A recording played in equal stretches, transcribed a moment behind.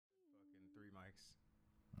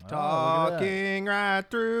Talking right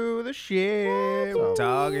through the shit. We're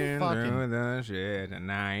talking Fucking- through the shit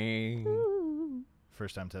tonight.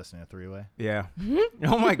 First time testing a three-way. Yeah.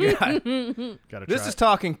 Oh my God. Gotta This try is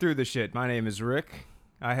Talking Through the Shit. My name is Rick.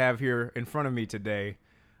 I have here in front of me today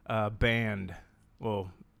a band.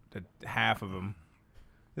 Well, half of them.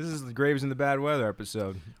 This is the Graves in the Bad Weather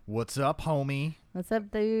episode. What's up, homie? What's up,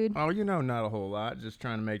 dude? Oh, you know, not a whole lot. Just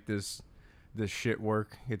trying to make this shit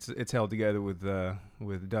work. It's held together with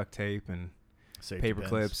duct tape and Safety paper pins.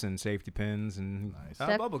 clips and safety pins and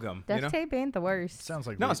Nice. bubble gum. Duct You know? tape ain't the worst. Sounds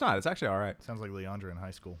like No, it's not. It's actually all right. Sounds like Leandra in high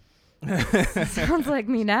school. Sounds like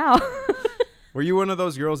me now. Were you one of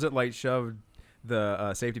those girls that like shoved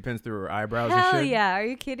the safety pins through her eyebrows and Hell shit? yeah. Are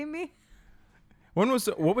you kidding me? What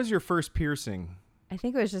was your first piercing? I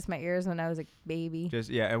think it was just my ears when I was a baby.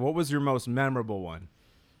 And what was your most memorable one?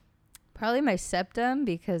 Probably my septum,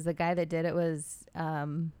 because the guy that did it was,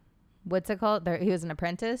 what's it called? He was an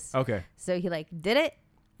apprentice. Okay. So he did it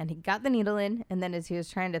and he got the needle in. And then as he was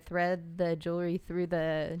trying to thread the jewelry through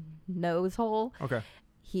the nose hole, Okay.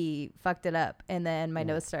 he fucked it up. And then my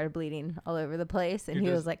nose started bleeding all over the place. And You're he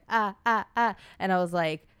just- was like, ah. And I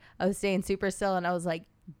was staying super still. And I was like,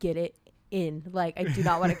 get it in. Like, I do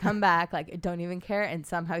not want to come back. Like, I don't even care. And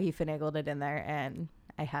somehow he finagled it in there. And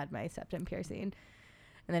I had my septum piercing.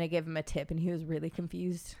 And then I gave him a tip, and he was really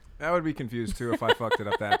confused. I would be confused too if I fucked it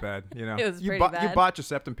up that bad. You know, It was you pretty You bad. bought your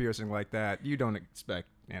septum piercing like that. You don't expect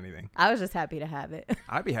anything. I was just happy to have it.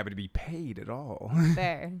 I'd be happy to be paid at all.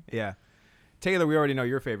 Fair. Yeah. Taylor, we already know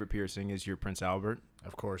your favorite piercing is your Prince Albert.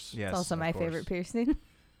 Of course. Yes. It's also my course. favorite piercing.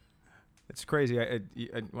 It's crazy.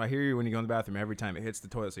 I hear you when you go in the bathroom every time it hits the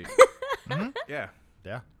toilet seat. Mhm. Yeah.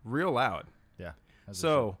 Yeah. Real loud. Yeah. As it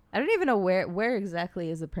So I don't even know where exactly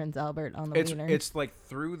is the Prince Albert on the wiener. it's like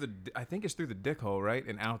through I think it's through the dick hole, right?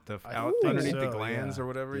 And out I out think underneath the so, glands yeah. or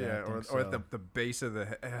whatever. Yeah, I Yeah. Or think at so. the base of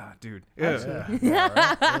the dude. should. Yeah. Yeah,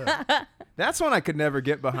 right, yeah. That's one I could never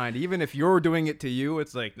get behind. Even if you're doing it to you,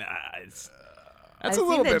 it's like, nah, that's I've a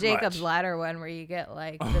little seen the bit Jacob's much. Ladder one where you get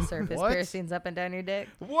the surface What? piercings up and down your dick.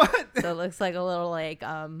 What? So it looks like a little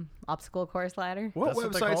obstacle course ladder. What That's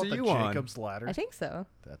what they websites call are it, the you on? Jacob's Ladder. I think so.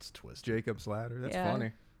 That's twisted. Jacob's Ladder. That's Yeah.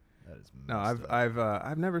 funny. That is No, messed up.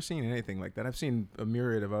 I've never seen anything like that. I've seen a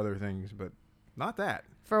myriad of other things, but not that.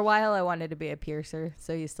 For a while, I wanted to be a piercer,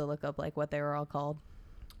 so I used to look up what they were all called.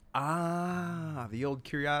 Ah, the old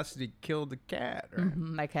curiosity killed the cat. Right?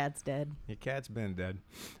 Mhm, my cat's dead. Your cat's been dead.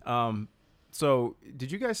 So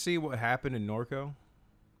did you guys see what happened in Norco?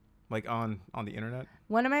 Like on the internet?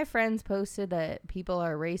 One of my friends posted that people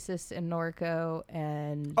are racist in Norco,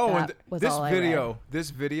 and Oh, that and was this all I read.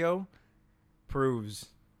 video proves.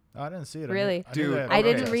 Oh, I didn't see it. Really? Dude, I Okay.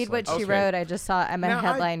 didn't read what she Okay. wrote. I just saw. I'm a Now,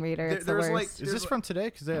 headline reader. there- It's the there's, worst. Is this from today?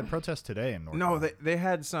 Because they had protests today in North. No, they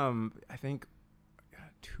had some. I think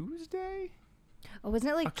Tuesday. Oh,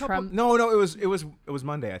 wasn't it A like couple- Trump? No, it was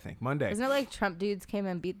Monday. I think Monday. Wasn't it like Trump dudes came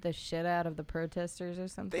and beat the shit out of the protesters or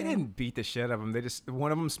something? They didn't beat the shit out of them. They just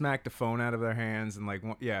one of them smacked the phone out of their hands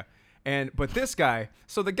and yeah. But this guy,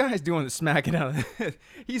 so the guy's doing the smacking out of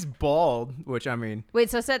he's bald, which I mean. Wait,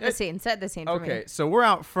 so set the scene. Set the scene for Okay, me. so we're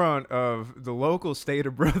out front of the local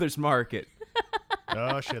Stater Brothers Market.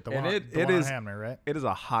 Oh shit! The And one, it the one is- on Hamner, right? It is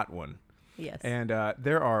a hot one. Yes. And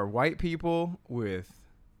there are white people with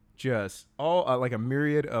just all like a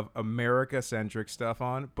myriad of America-centric stuff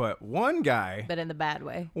on, but one guy but in the bad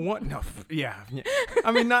way. yeah.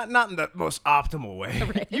 I mean, not in the most optimal way.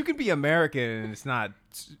 Right. You can be American and it's not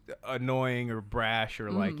annoying or brash or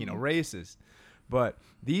Mm-hmm. racist. But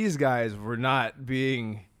these guys were not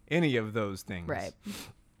being any of those things. Right.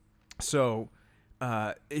 So,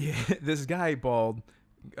 this guy, bald,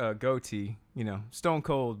 goatee, stone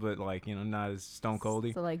cold, but not as stone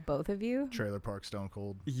coldy. So like both of you. Trailer Park Stone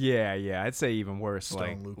Cold. Yeah, I'd say even worse,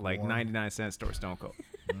 Stone like lukewarm. 99-cent store Stone Cold.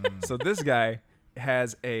 Mm. So this guy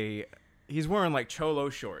has he's wearing like cholo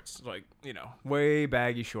shorts, way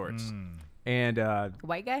baggy shorts. Mm. And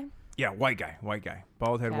White guy. yeah, white guy,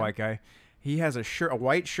 bald head Okay. white guy. He has a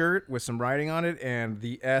white shirt with some writing on it and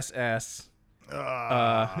the SS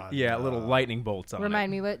little lightning bolts on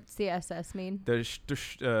Remind it. me, what's the SS mean? The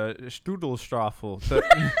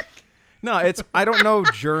Strudelstraffel. No, I don't know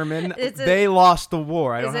German. They lost the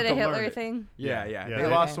war. I don't Is have it to a Hitler learn it. thing? Yeah. Yeah, They they-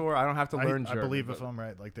 lost the war. I don't have to learn I German. believe but- if I'm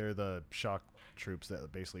right, like they're the shock troops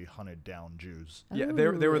that basically hunted down Jews. Yeah, they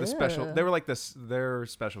were the special. Ooh. They were like their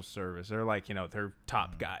special service. They're like their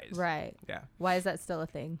top guys. Right. Yeah. Why is that still a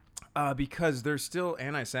thing? Because there's still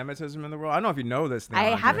anti-Semitism in the world. I don't know if you know this. I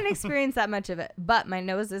Leandra. haven't experienced that much of it, but my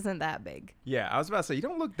nose isn't that big. Yeah, I was about to say you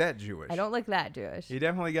don't look that Jewish. I don't look that Jewish. You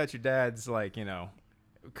definitely got your dad's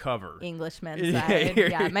cover. Englishman Yeah, side. you're-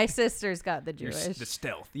 Yeah, my sister's got the Your Jewish. the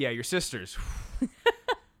stealth. Yeah, your sisters. The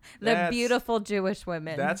That's- beautiful Jewish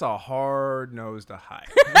women. That's a hard nose to hide.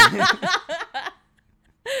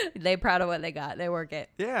 They proud of what they got. They work it.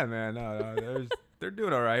 Yeah, man. No, they're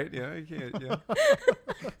doing all right. You can't.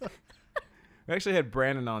 We actually had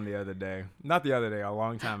Brandon on the other day. Not the other day, a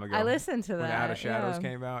long time ago. I listened to when that. Out of Shadows yeah.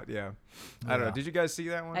 came out. Yeah. I don't know. Yeah. Did you guys see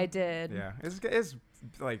that one? I did. Yeah. It's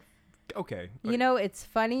like okay. You know, it's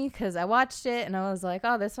funny because I watched it and I was like,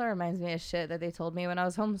 oh, this one reminds me of shit that they told me when I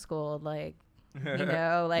was homeschooled. Like, you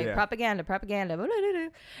know, like Yeah. propaganda.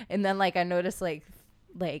 And then like I noticed like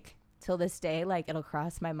till this day, like it'll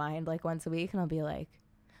cross my mind like once a week and I'll be like,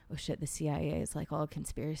 oh shit, the CIA is like all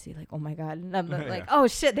conspiracy. Like, oh my God. And I'm like, Yeah. oh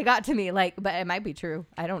shit, they got to me. Like, but it might be true.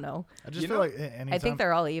 I don't know. I just You feel know, like anytime, I think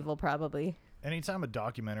they're all evil probably. anytime a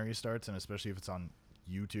documentary starts, and especially if it's on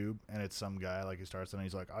YouTube and it's some guy like who starts and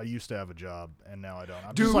he's like, I used to have a job and now I don't.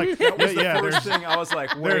 I'm just like, that was yeah, the first there's, thing I was like,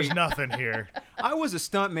 there's wait. nothing here. I was a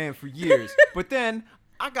stuntman for years, but then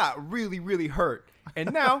I got really, really hurt.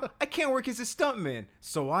 And now I can't work as a stuntman.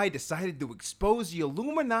 So I decided to expose the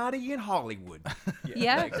Illuminati in Hollywood.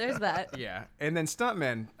 Yeah, like- there's that. yeah. And then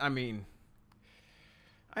stuntmen, I mean,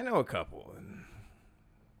 I know a couple. And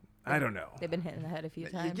I don't know. They've been hit in the head a few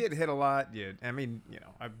You times. get hit a lot. Yeah. I mean,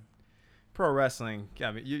 pro wrestling.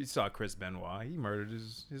 I mean, you saw Chris Benoit. He murdered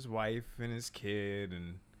his wife and his kid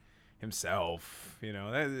and himself. You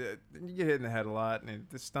know, you get hit in the head a lot. And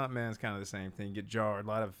the stuntman's kind of the same thing. You get jarred. A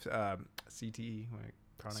lot of CTE. Like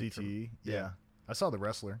chronic CTE. Yeah. Yeah. I saw The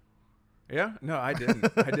Wrestler. Yeah? No, I didn't.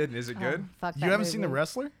 I didn't. Is it good? Oh, fuck You that haven't seen The movie.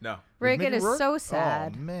 Wrestler? No. Rick, With it Mickey is Rourke? so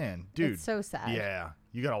sad. Oh man, dude. It's so sad. Yeah,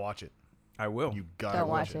 you gotta watch it. I will. You gotta Don't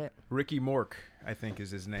watch it. Ricky Mork, I think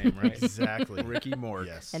is his name, right? Exactly. Ricky Mork.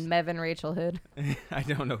 Yes. And Mevin Rachel Hood. I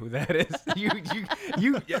don't know who that is.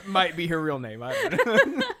 It might be her real name. I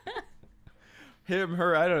don't know. Him,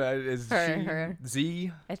 her, I don't know. Is Her, she her.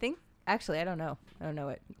 Z? I think. Actually, I don't know. I don't know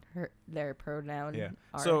what their pronoun Yeah.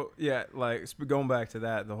 are. So yeah, like going back to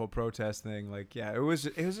that, the whole protest thing. Like, yeah, it was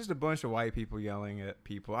just a bunch of white people yelling at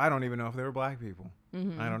people. I don't even know if they were black people.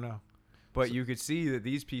 Mm-hmm. I don't know. But you could see that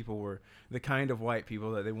these people were the kind of white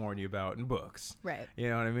people that they warn you about in books. Right. You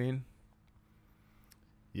know what I mean?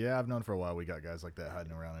 Yeah, I've known for a while we got guys like that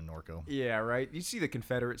hiding around in Norco. Yeah, right. You see the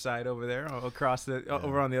Confederate side over there, across the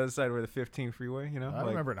over on the other side where the 15 freeway. You know, I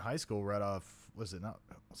remember in high school, right off, was it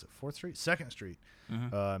 4th Street? 2nd Street.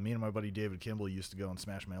 Mhm. Me and my buddy David Kimball used to go and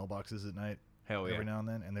smash mailboxes at night. Hell yeah. Every now and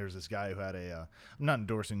then. And there's this guy who had I'm not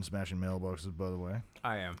endorsing smashing mailboxes, by the way.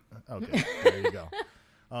 I am. Okay, there you go.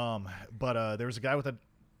 But there was a guy with a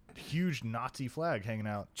huge Nazi flag hanging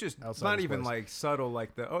out. Just outside not his even place. like subtle,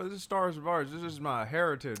 like this is Stars of Ours. This is my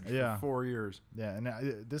heritage Yeah. for 4 years. Yeah, and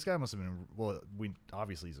this guy must have been, well,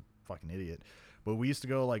 obviously he's a fucking idiot. But we used to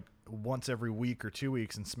go like once every week or 2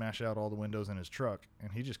 weeks and smash out all the windows in his truck.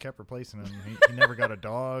 And he just kept replacing them. He never got a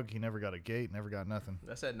dog. He never got a gate. Never got nothing.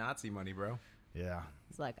 That's that Nazi money, bro. Yeah.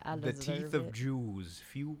 It's like I The deserve teeth of it. Jews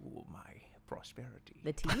fuel my prosperity.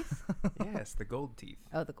 The teeth? Yes, the gold teeth.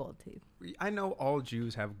 Oh, the gold teeth. I know all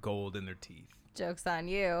Jews have gold in their teeth. Joke's on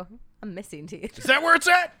you. I'm missing teeth. Is that where it's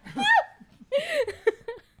at?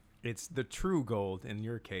 It's the true gold in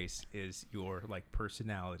your case is your like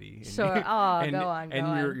personality. And Sure. Oh, and, go on. And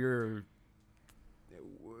go your on. your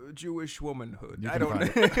Jewish womanhood. You I can don't.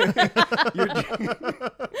 find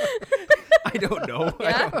I don't know. I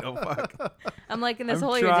Yeah? don't know. Fuck. I'm like in this I'm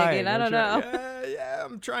hole you're trying, digging. I I'm don't know. trying. Yeah,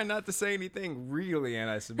 I'm trying not to say anything really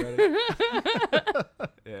anti-Semitic.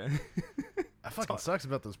 Yeah. That fucking sucks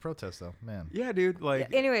about those protests, though, man. Yeah, dude.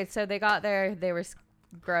 Like, Anyway, so they got there. They were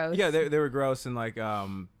gross. yeah, they were gross and like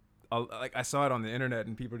I saw it on the internet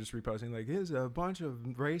and people just reposting like, "There's a bunch of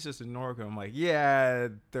racists in Norco." I'm like, yeah,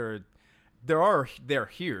 they're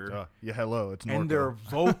here Yeah, hello, it's Norco. and they're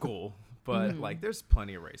vocal, but like there's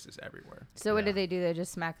plenty of racists everywhere. So what Yeah. did they do? They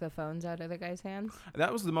just smacked the phones out of the guy's hands.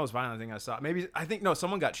 That was the most violent thing I saw. Maybe I think no,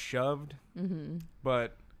 someone got shoved,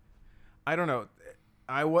 but I don't know.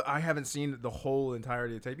 I haven't seen the whole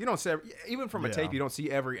entirety of the tape. You don't see even from a Yeah. tape. You don't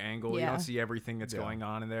see every angle. You Yeah. don't see everything that's Yeah. going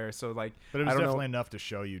on in there. So like, But it I was don't definitely know. enough to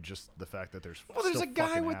show you just the fact that there's Well, there's still a guy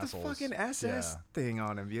fucking with assholes. the fucking SS thing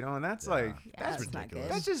on him, you know, and that's Yeah. like Yeah, That's that's not ridiculous.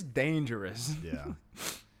 good. that's just dangerous. Yeah.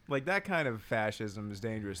 Like that kind of fascism is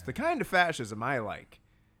dangerous. The kind of fascism I like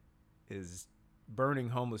is burning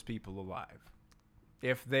homeless people alive.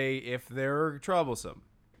 If they're troublesome,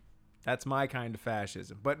 that's my kind of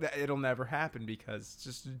fascism. But it'll never happen because it's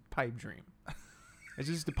just a pipe dream. It's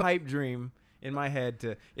just a pipe dream in my head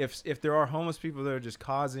to if there are homeless people that are just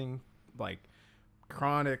causing like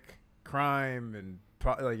chronic crime and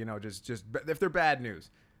just if they're bad news,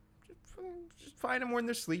 just find them when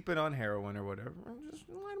they're sleeping on heroin or whatever, and just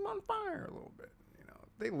light them on fire a little bit. You know,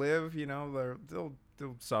 they live. You know, they'll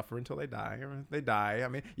suffer until they die. Or they die. I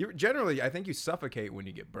mean, I think you suffocate when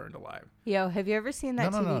you get burned alive. Yo, have you ever seen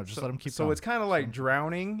that TV? No, just let them keep So going. it's kind of like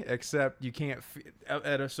drowning, except you can't.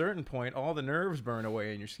 At a certain point, all the nerves burn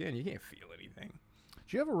away in your skin. You can't feel anything.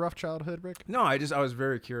 Did you have a rough childhood, Rick? No, I was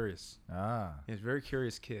very curious. Ah, I was a very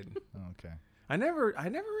curious kid. okay. I never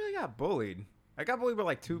really got bullied. I got bullied by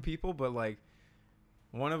like 2 people, but like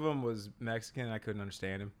one of them was Mexican. And I couldn't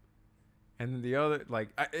understand him. And then the other, like,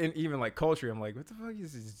 and even like culture, I'm like, what the fuck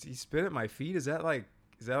is he spit at my feet? Is that like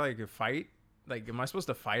a fight? Like, am I supposed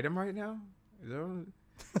to fight him right now? And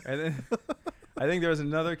then I think there was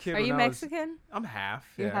another kid. Are you Mexican? I'm half.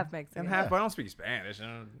 You're yeah. half Mexican. I'm half, but I don't speak Spanish.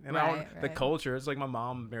 And Right. the culture, it's like my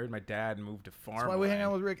mom married my dad and moved to farm. That's why we hang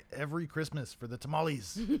out with Rick every Christmas for the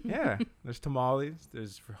tamales. Yeah, there's tamales,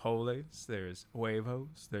 there's frijoles, there's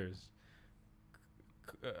huevos, there's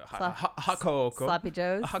hacoco. Sloppy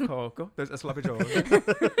Joes. Hacoco. There's a sloppy joe.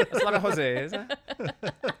 A sloppy Jose's.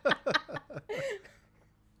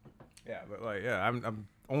 Yeah, but like, yeah, I'm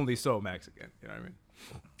only so Mexican. You know what I mean?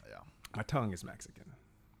 Yeah. My tongue is Mexican,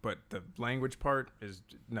 but the language part is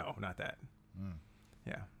no, not that. Mm.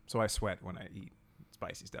 Yeah, so I sweat when I eat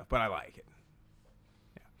spicy stuff, but I like it.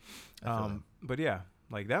 I feel Yeah. But yeah,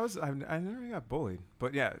 like that was I never got bullied.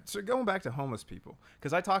 But yeah, so going back to homeless people,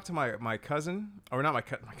 because I talked to my cousin, or not my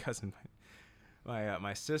cousin,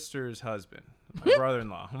 my sister's husband, my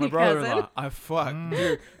brother-in-law, my Your brother-in-law. cousin?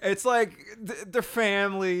 Dude, it's like they're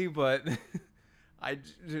family, but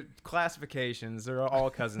classifications. They're all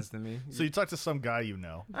cousins to me. So you talk to some guy you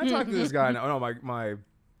know. I talked to this guy. No, my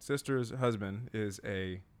sister's husband is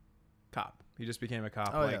a cop. He just became a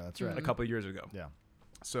cop Oh, yeah, that's right. a couple of years ago. Yeah.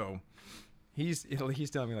 So he's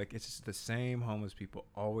telling me like it's just the same homeless people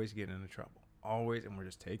always get into trouble. Always, and we're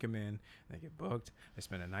just take them in, they get booked, they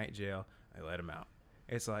spend a night in jail, they let them out.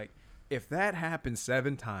 It's like if that happens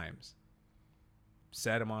 7 times,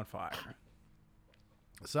 set them on fire.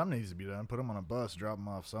 Something needs to be done. Put them on a bus, drop them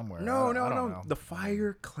off somewhere. No. I don't know. The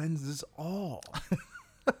fire cleanses all.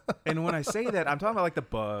 And when I say that, I'm talking about like the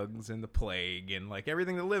bugs and the plague and like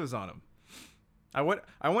everything that lives on them. I went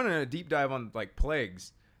in a deep dive on like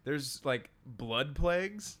plagues. There's like blood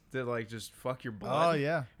plagues that like just fuck your blood. Oh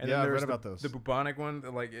yeah, And yeah. then I've there's read about those. the bubonic one.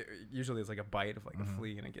 That, like usually it's like a bite of like a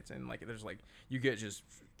flea and it gets in. Like there's like you get just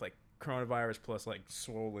like coronavirus plus like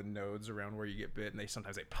swollen nodes around where you get bit, and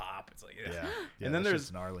sometimes they pop. It's like Yeah. And then that there's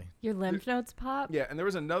shit's gnarly. Your lymph nodes pop. yeah, and there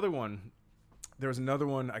was another one. There was another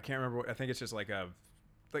one. I can't remember. I think it's just like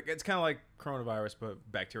it's kind of like coronavirus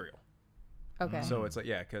but bacterial. Okay. So it's like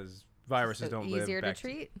because viruses So don't live. easier to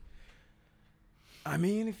treat. I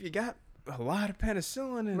mean, if you got a lot of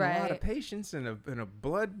penicillin and a lot of Right. patience and a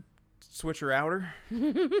blood switcher outer,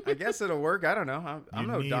 I guess it'll work. I don't know. I'm You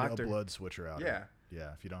no need doctor. a blood switcher out. Yeah.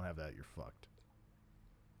 Yeah. If you don't have that, you're fucked.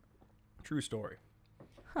 True story.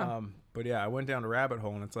 Huh. But yeah, I went down a rabbit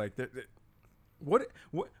hole, and it's like,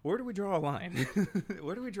 where do we draw a line?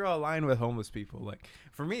 Where do we draw a line with homeless people? Like,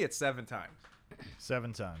 for me, it's 7 times.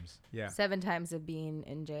 7 times. Yeah. 7 times of being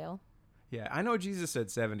in jail. Yeah. I know Jesus said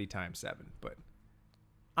 70 times 7, but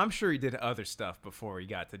I'm sure he did other stuff before he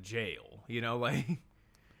got to jail. You know, like,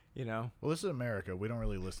 you know. Well, this is America. We don't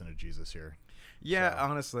really listen to Jesus here. Yeah, So-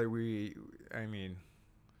 honestly, I mean,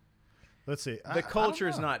 Let's see. the culture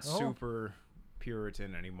is know. not Oh. super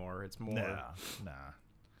Puritan anymore. It's more, Nah.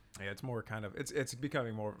 yeah, it's more kind of, it's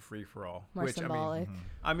becoming more of a free for all. More Which symbolic.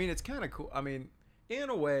 I mean, it's kind of cool. I mean, in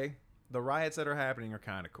a way, the riots that are happening are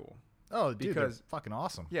kind of cool. Oh, dude, Because- they're fucking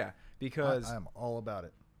awesome. Yeah, because I am all about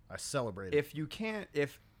it. I celebrate it.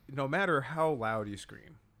 if no matter how loud you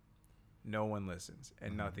scream, no one listens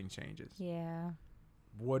and nothing changes. Yeah.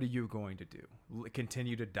 What are you going to do?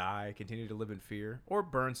 Continue to die, continue to live in fear, or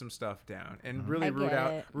burn some stuff down and really I root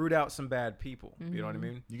get it. out some bad people? You know what I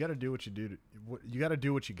mean? You got to do what you do. You got to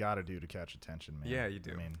do what you got to do to catch attention, man. Yeah, you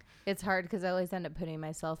do. I mean, It's hard because I always end up putting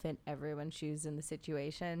myself in everyone's shoes in the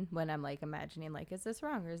situation when I'm like imagining like, is this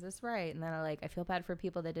wrong or is this right? And then I feel bad for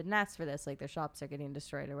people that didn't ask for this, like their shops are getting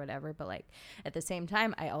destroyed or whatever. But like at the same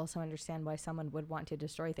time, I also understand why someone would want to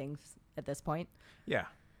destroy things at this point. Yeah.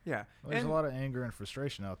 Yeah. well, there's And- a lot of anger and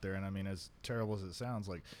frustration out there, and I mean, as terrible as it sounds,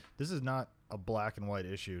 like this is not a black and white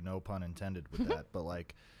issue, no pun intended with that, but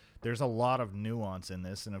like there's a lot of nuance in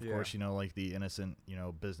this, and of Yeah. course, you know, like the innocent, you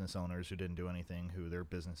know, business owners who didn't do anything, who their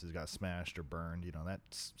businesses got smashed or burned, you know, that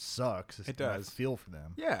sucks. It and I does. feel for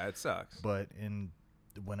them, Yeah, it sucks. but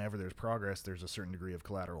whenever there's progress, there's a certain degree of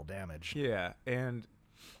collateral damage. Yeah, and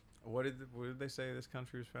what did they say this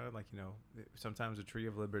country was founded? Like, sometimes the tree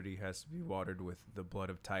of liberty has to be watered with the blood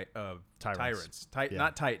of tyrants. Yeah.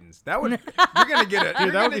 Not titans. That would you're gonna get a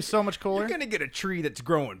Dude, that would be so much cooler. You're gonna get a tree that's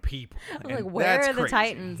growing people. Like, and where that's are the crazy.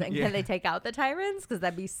 Titans? And Yeah. can they take out the tyrants? Because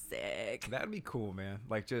that'd be sick. That'd be cool, man.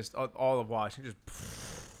 Like, just all of Washington,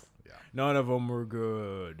 just Yeah. none of them were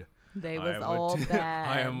good. They I was am all bad.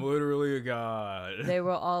 I am literally a god. They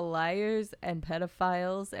were all liars and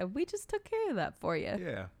pedophiles, and we just took care of that for you.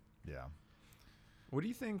 Yeah. Yeah. What do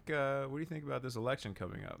you think? What do you think about this election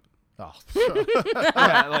coming up? Oh,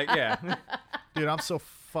 Yeah. dude, I'm so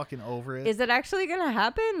fucking over it. Is it actually gonna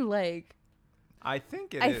happen? Like, I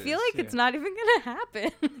think I feel like it's not even gonna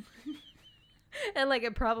happen. And like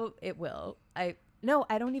it will. I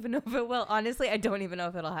don't even know if it will. Honestly, I don't even know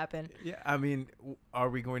if it'll happen. Yeah, I mean, are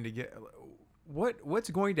we going to get what's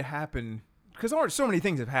going to happen? Because so many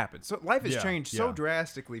things have happened. So life has changed so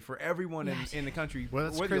drastically for everyone in the country, Well,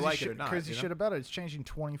 that's whether you crazy like shit, it or not. crazy shit about it. It's changing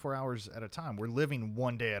 24 hours at a time. We're living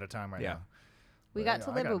one day at a time right Yeah. now. We But, got yeah,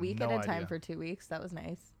 to I live a got week no at a time idea. for 2 weeks. That was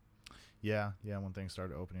nice. Yeah, when things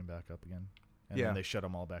started opening back up again. And Yeah. then they shut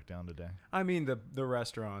them all back down today. I mean, the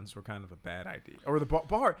restaurants were kind of a bad idea, or the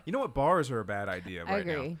bar. You know what? Bars are a bad idea I right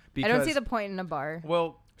now. agree. Because, I don't see the point in a bar.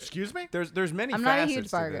 Well, Excuse me? there's many. I'm not a facets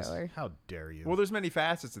huge bar to this. goer. How dare you? Well, there's many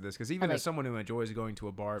facets to this because even I as like- someone who enjoys going to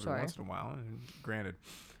a bar every Sure. once in a while, and granted,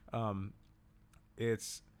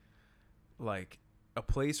 it's like a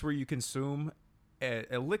place where you consume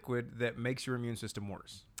a liquid that makes your immune system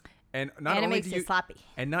worse, and not And it only makes do you sloppy.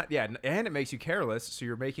 and it makes you careless, so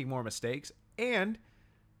you're making more mistakes, and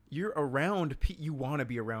you're around you want to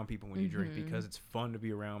be around people when you drink because it's fun to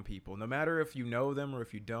be around people, no matter if you know them or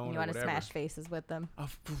if you don't. You or want to whatever. smash faces with them.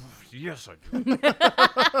 Yes, I do.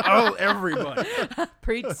 Oh, everybody.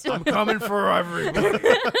 Preach. I'm coming for everybody.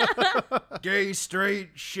 Gay,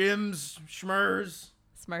 straight, shims, schmurs.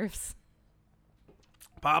 Smurfs.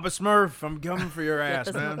 Papa Smurf, I'm coming for your ass,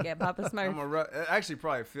 Get, man. get Papa Smurf. Actually,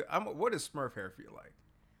 probably feel. What does Smurf hair feel like?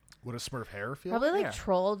 What does Smurf hair feel? Probably like Yeah.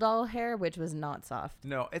 troll doll hair, which was not soft.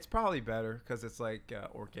 No, it's probably better because it's like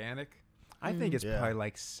organic. I think it's Yeah. probably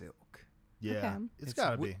like silk. Yeah, Okay. it's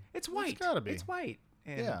gotta wi- be. It's white. It's gotta be. It's white.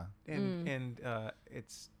 And, Yeah. And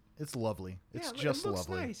it's It's lovely. It's yeah, just it looks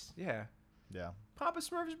lovely. nice. Yeah. Yeah. Papa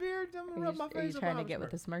Smurf's beard. I'm gonna Are rub you, my are face you on trying to Papa get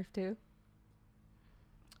Smurf. with the Smurf too?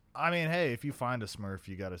 I mean, hey, if you find a Smurf,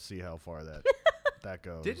 you got to see how far that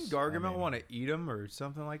goes. Didn't Gargamel want to eat him or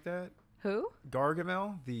something like that? Who?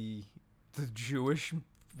 Gargamel, the Jewish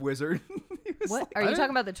wizard. He was What? like- Are you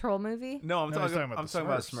talking about the troll movie? No, I'm No, he's talking. talking about I'm the talking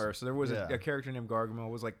about Smurfs. Smurfs. So there was Yeah. a character named Gargamel.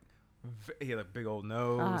 Was like, he had a big old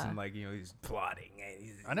nose Uh-huh. and like he's plotting. And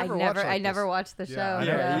he's, I never watched. Like I never this. watched the Yeah, show. I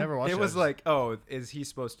yeah, never watched it that. was like, oh, is he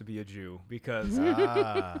supposed to be a Jew? Because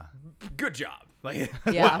Ah, good job. Like,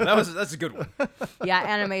 Yeah. wow, that's a good one. Yeah,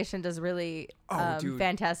 animation does really Oh, dude.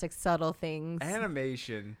 fantastic, subtle things.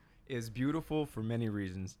 Animation is beautiful for many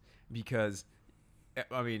reasons because,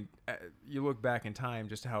 I mean, you look back in time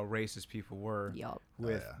just how racist people were Yup.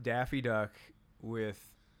 with yeah. Daffy Duck,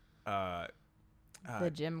 with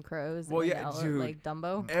The Jim Crows. well, and yeah, all, dude. like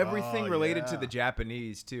Dumbo. everything Oh, related to yeah. the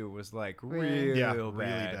Japanese too was like Really? real yeah, bad. really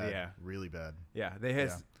bad. Yeah, really bad. yeah. They had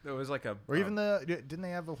Yeah. there was like a Or even didn't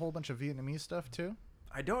they have a whole bunch of Vietnamese stuff too?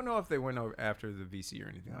 I don't know if they went after the VC or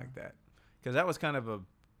anything like that because that was kind of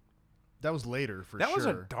That was later for that sure. was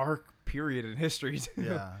a dark period in history too.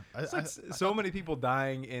 Yeah, It's like so many people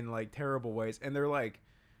dying in like terrible ways, and they're like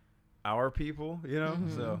our people, you know.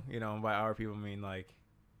 Mm-hmm. So and by our people I mean like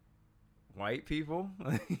white people,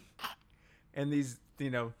 and these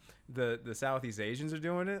the Southeast Asians are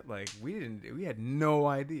doing it. Like we had no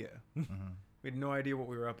idea. Mm-hmm. We had no idea what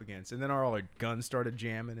we were up against, and then all our guns started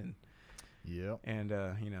jamming, Yep. and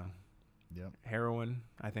Yep. heroin.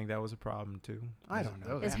 I think that was a problem too. I don't know.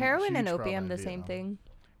 that was Is a heroin and huge problem opium in the same Vietnam. thing?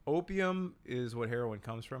 Opium is what heroin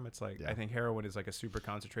comes from. It's like Yeah. I think heroin is like a super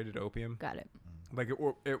concentrated opium. Got it. Like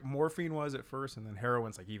morphine was at first, and then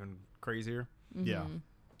heroin's like even crazier, Yeah. Mm-hmm.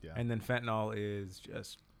 Yeah. and then fentanyl is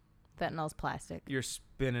just Fentanyl's plastic. you're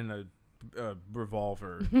spinning a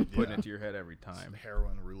revolver, putting Yeah. it to your head every Some time.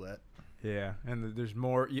 heroin roulette. Yeah, and there's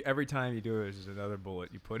more. Every time you do it, there's another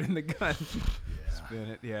bullet you put in the gun. Yeah. Spin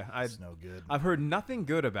it. Yeah, It's no good. I've heard nothing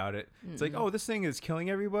good about it. It's like, oh, this thing is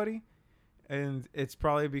killing everybody. And it's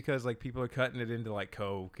probably because like people are cutting it into like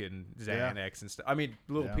Coke and Yeah. Xanax and stuff. I mean,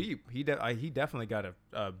 Lil Yeah. Peep, he definitely got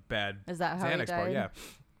a bad Is that how he Xanax part, died? yeah.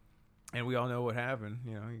 And we all know what happened.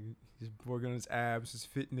 He's working on his abs, his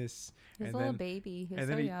fitness, His and little then baby. He was and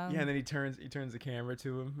so then young. and then he turns the camera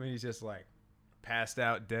to him, and he's just like passed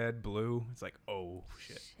out, dead, blue. It's like, oh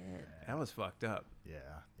shit, Shit. that was fucked up. Yeah.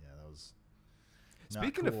 Yeah. That was.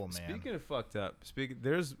 Speaking cool, of man. speaking of fucked up,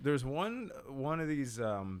 there's one of these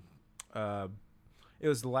it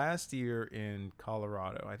was last year in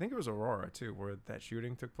Colorado. I think it was Aurora too, where that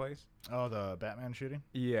shooting took place. Oh, the Batman shooting?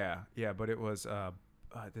 Yeah, but it was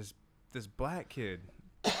this black kid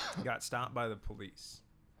got stopped by the police.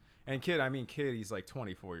 And kid, he's like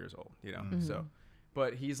 24 years old, you know. Mm-hmm. So,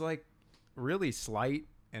 but he's like really slight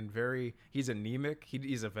and he's anemic.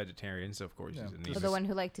 He's a vegetarian, so of course Yeah. he's Or anemic. the one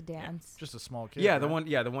who liked to dance. Just a small kid. Yeah, right?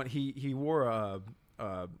 the one he wore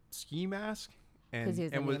a ski mask and 'Cause he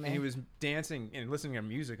was and he anemic. was dancing and listening to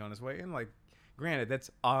music on his way. And like, granted,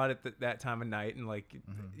 that's odd at that time of night, and like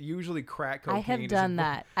usually crack cocaine. I have is done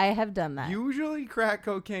involved. that. I have done that. Usually crack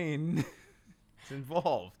cocaine is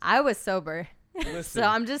involved. I was sober. Listen, So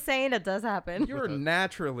I'm just saying it does happen. you're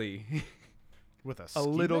naturally With a a ski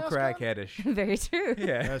little mask on? crackheadish. Very true.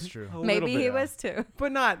 Yeah, That's true. A little Maybe bit. he was too.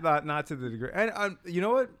 But not to the degree. And you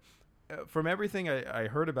know what? From everything I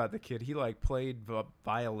heard about the kid, he like played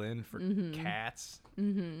violin for cats,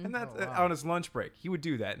 and that's Oh, wow. on his lunch break. He would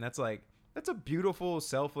do that, and that's a beautiful,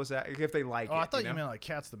 selfless act if they like Oh, it. I thought you know? meant like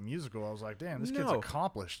Cats the musical. I was like, damn, this kid's No.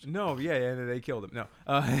 accomplished. No, yeah, they killed him. No,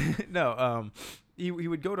 no. He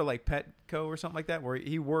would go to like Petco or something like that, where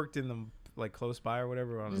he worked in the like close by or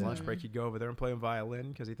whatever on his lunch break. He'd go over there and play violin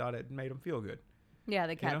because he thought it made him feel good. Yeah,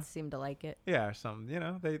 the cats know? seem to like it. Yeah, or something. You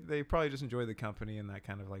know, they probably just enjoy the company and that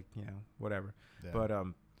kind of like whatever. Yeah. But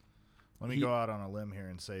Let me he- go out on a limb here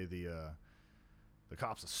and say the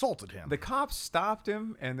cops assaulted him. the cops stopped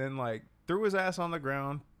him and then like threw his ass on the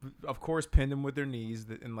ground. Of course, pinned him with their knees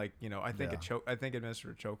and like I think Yeah. I think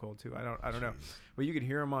administered a chokehold too. I don't know, but you could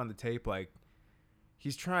hear him on the tape like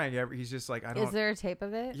he's trying. He's just like I don't. Is there a tape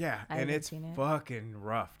of it? Yeah, I and haven't it's seen it. fucking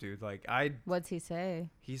rough, dude. Like What's he say?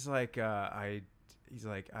 he's like I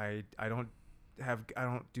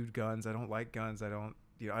don't do guns. I don't like guns. I don't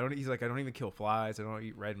he's like I don't even kill flies. I don't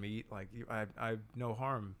eat red meat. Like I no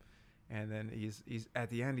harm. And then he's at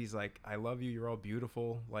the end he's like I love you. You're all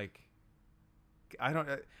beautiful. Like I don't.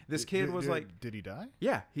 This kid was like did he die?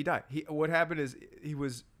 yeah, he died. What happened is he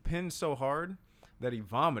was pinned so hard that he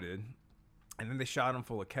vomited, and then they shot him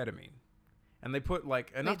full of ketamine, and they put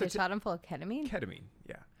like enough Wait, they shot him full of ketamine? ketamine.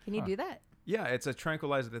 Yeah, Can you do that? yeah, it's a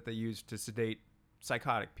tranquilizer that they use to sedate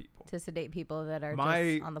psychotic people. To sedate people that are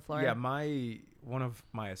just on the floor? Yeah, one of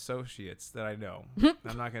my associates that I know.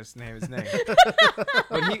 I'm not gonna name his name,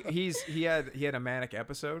 but he had a manic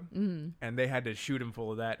episode, and they had to shoot him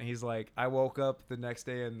full of that. And he's like, I woke up the next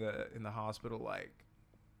day in the hospital like,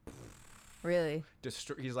 Really?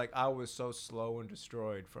 he's like, I was so slow and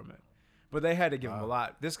destroyed from it, but they had to give him a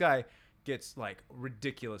lot. This guy gets like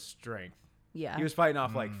ridiculous strength. Yeah. He was fighting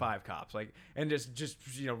off like 5 cops, like, and just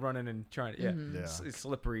running and trying. Yeah, Yeah. It's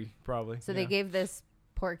slippery probably. So yeah. they gave this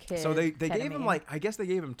poor kid. So they gave him ketamine. like I guess they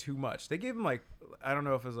gave him too much. They gave him like I don't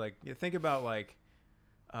know if it was like think about like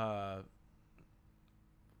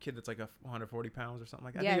kid that's like 140 pounds or something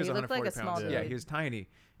like that. Yeah, I think he was looked like 140 a small pounds. Yeah, dude. he was tiny.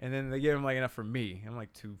 And then they gave him like enough for me. I'm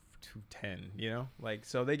like 210, you know? Like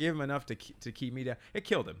so they gave him enough to keep me down. It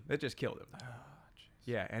killed him. It just killed him.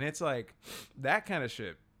 Yeah, and it's like that kind of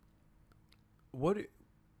shit.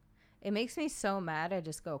 It makes me so mad. I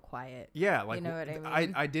just go quiet. Yeah, like You know what I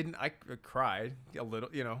mean? I didn't. I cried a little.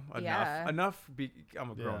 Enough. Yeah. Enough.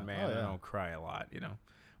 I'm a grown Yeah. man. Oh, yeah. I don't cry a lot.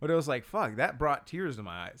 But it was like fuck. That brought tears to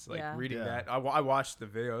my eyes. Like Yeah. reading Yeah. that. I watched the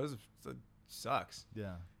videos. It sucks.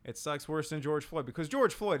 Yeah. It sucks worse than George Floyd because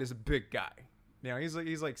George Floyd is a big guy.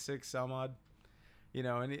 He's like 6 some odd.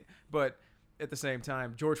 But at the same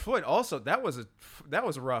time, George Floyd also that was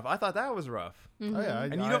rough. I thought that was rough. Mm-hmm. Oh yeah,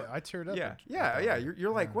 And you don't- I teared up. Yeah, at yeah. that.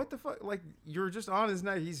 You're like, what the fuck? Like, you're just on his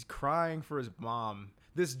neck. He's crying for his mom.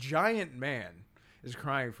 This giant man is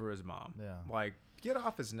crying for his mom. Yeah. Like, get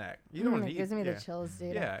off his neck. You don't It need. gives me yeah. the chills,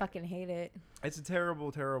 dude. Yeah. I fucking hate it. It's a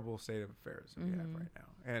terrible, terrible state of affairs we Mm-hmm. have right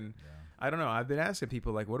now. And I don't know. I've been asking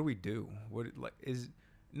people like, what do we do? What like is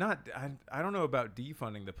not? I don't know about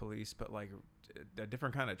defunding the police, but like a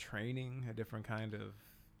different kind of training, a different kind of.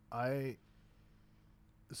 I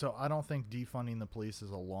don't think defunding the police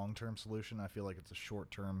is a long-term solution. I feel like it's a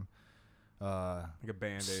short-term Like a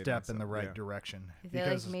band-aid step in the right yeah. direction. I feel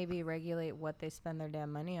like maybe regulate what they spend their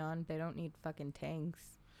damn money on. They don't need fucking tanks.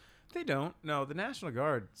 They don't. No, the National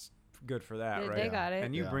Guard's good for that, They- right? they got it.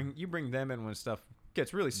 And you Yeah. bring them in when stuff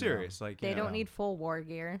gets really serious. Like They you know, don't need full war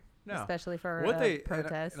gear, No. especially for what they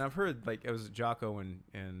protests. And I've heard like it was Jocko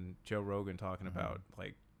and Joe Rogan talking about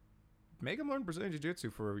like make them learn Brazilian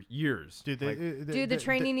Jiu-Jitsu for years. Dude, Like, Dude, the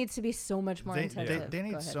training needs to be so much more they intensive. need Go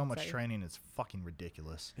ahead, so much sorry. training. It's fucking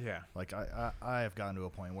ridiculous. yeah. Like I have gotten to a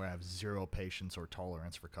point where I have zero patience or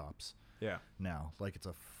tolerance for cops. Yeah. now. Like, it's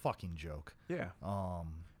a fucking joke. Yeah.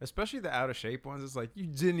 Especially the out of shape ones. It's like you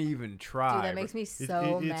didn't even try. Dude, that makes me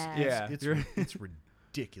so mad. Yeah. It's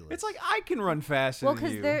ridiculous. It's like I can run faster Well,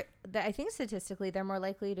 than because you. I think statistically they're more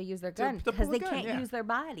likely to use their To gun pull because a they gun, can't yeah. use their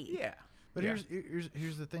body. Yeah. But Yeah.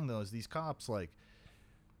 here's the thing, though, is these cops, like,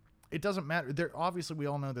 it doesn't matter. There obviously we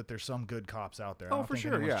all know that there's some good cops out there. I Oh, don't for think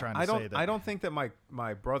sure. anyone's Yeah. trying to I say don't. that. I don't think that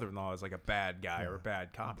my brother-in-law is like a bad guy or a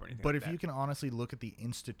bad cop or anything. But like if you that. can honestly look at the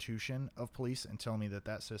institution of police and tell me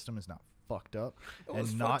that system is not fucked up It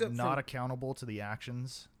was and fucked up not from- accountable to the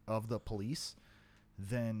actions of the police,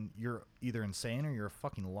 then you're either insane or you're a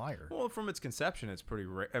fucking liar. Well, from its conception, it's pretty.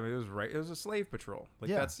 I mean, it was right. It was a slave patrol. Like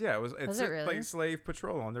Yeah. that's It was. It's it really? like slave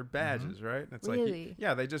patrol on their badges, right? It's Really? like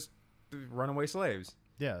yeah, they just runaway slaves.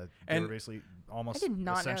 Yeah, they And- were basically almost did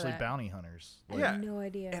not know essentially that. bounty hunters. I Yeah. had no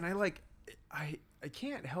idea. And I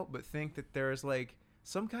can't help but think that there's like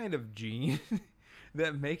some kind of gene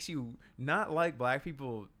that makes you not like black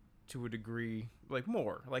people to a degree, like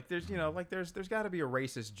more. Like there's like there's got to be a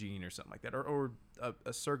racist gene or something like that, or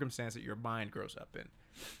a circumstance that your mind grows up in,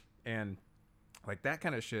 and like that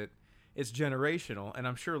kind of shit. It's generational, and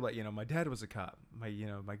I'm sure like my dad was a cop, my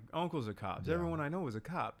uncle's a cop, Yeah. everyone I know was a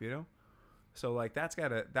cop, So like that's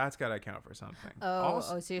gotta account for something.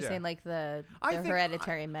 so you're saying like the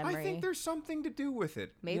hereditary memory. I think there's something to do with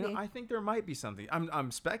it. Maybe. I think there might be something.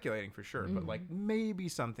 I'm speculating for sure, but like maybe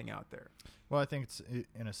something out there. Well, I think it's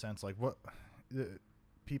in a sense like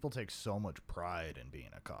people take so much pride in being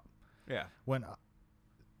a cop. Yeah. When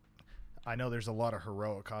I know there's a lot of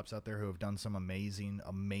heroic cops out there who have done some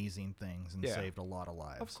amazing things and Yeah. saved a lot of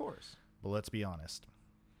lives. Of course. But let's be honest.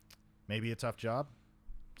 Maybe a tough job.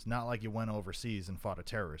 It's not like you went overseas and fought a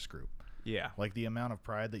terrorist group. Yeah. Like the amount of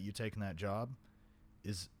pride that you take in that job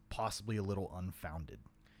is possibly a little unfounded.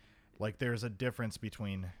 Like there's a difference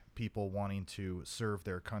between people wanting to serve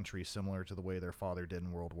their country similar to the way their father did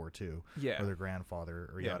in World War II Yeah. or their grandfather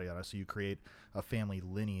or Yeah. yada yada. So you create a family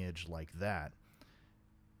lineage like that.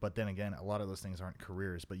 But then again, a lot of those things aren't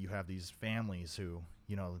careers, but you have these families who,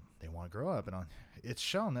 they want to grow up. And it's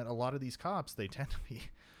shown that a lot of these cops, they tend to be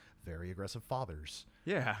very aggressive fathers.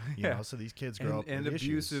 Yeah. You know, so these kids grow up and with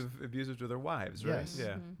issues. abusive to their wives, right? Yes.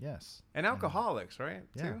 Yeah. Yes. And alcoholics, right?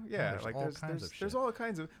 Yeah. Too? Yeah, Yeah. there's Like all there's kinds of there's shit. all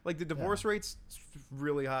kinds of like the divorce rates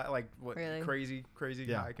really high, like what Really? crazy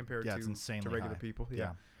Yeah. high compared Yeah, to it's insanely regular high. people.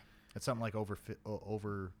 Yeah. It's something like over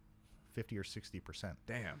 50 or 60%.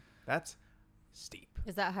 Damn. That's steep.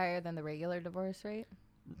 Is that higher than the regular divorce rate?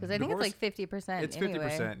 Because I think Divorce- it's like 50%. It's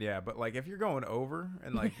 50%, yeah. But like if you're going over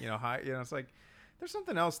and like high, it's like there's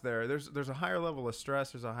something else there. There's a higher level of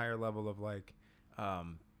stress. There's a higher level of like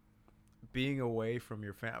being away from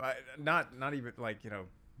your family. Not even like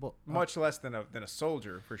Well, much less than a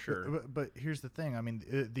soldier for sure. But here's the thing. I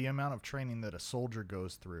mean, the amount of training that a soldier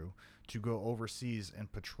goes through to go overseas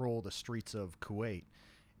and patrol the streets of Kuwait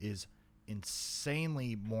is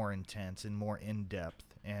insanely more intense and more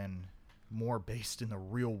in-depth and more based in the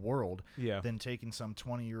real world than taking some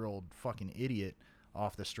 20-year-old fucking idiot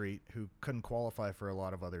off the street who couldn't qualify for a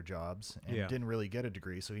lot of other jobs and didn't really get a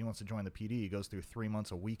degree, so he wants to join the PD. He goes through 3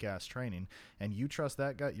 months of weak-ass training, and you trust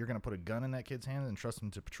that guy? You're going to put a gun in that kid's hand and trust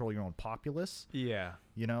him to patrol your own populace? Yeah.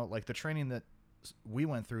 Like the training that we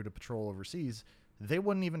went through to patrol overseas, they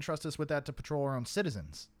wouldn't even trust us with that to patrol our own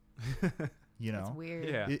citizens. It's weird.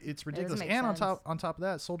 Yeah. It's ridiculous. make And sense. on top of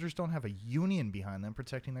that, soldiers don't have a union behind them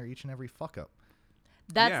protecting their each and every fuck up.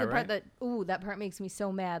 That's Yeah, the part right. that part makes me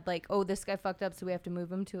so mad. Like, this guy fucked up, so we have to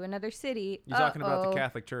move him to another city. You're talking about the Uh-oh.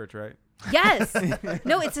 Catholic Church, right? Yes.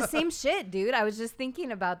 No, it's the same shit, dude. I was just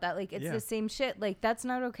thinking about that. Like, it's Yeah. the same shit. Like, that's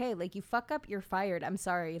not okay. Like, you fuck up, you're fired. I'm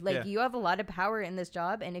sorry. Like, Yeah. you have a lot of power in this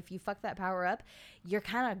job, and if you fuck that power up, you're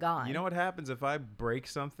kind of gone. You know what happens if I break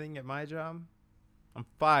something at my job? I'm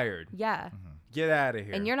fired. Yeah. Get out of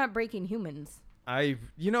here. And you're not breaking humans. I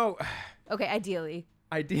Okay, ideally.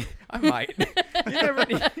 I might. You never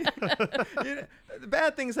need.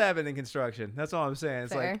 Bad things happen in construction. That's all I'm saying.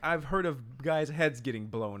 It's Fair. like I've heard of guys' heads getting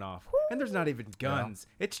blown off, and there's not even guns.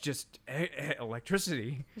 It's just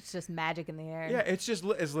electricity. It's just magic in the air. Yeah, it's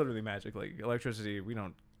literally magic. Like electricity, we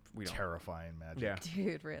don't. Terrifying magic. Yeah,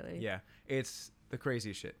 Dude, really. yeah, it's the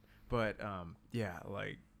craziest shit. But yeah,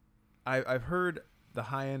 like I've heard the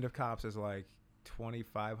high end of cops is like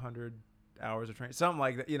 2,500 hours of training, something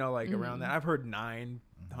like that. Like around that. I've heard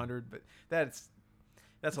 900, but that's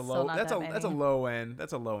a Still low. not That's that a many. low end.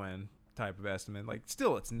 That's a low end type of estimate. Like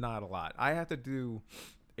still, it's not a lot. I have to do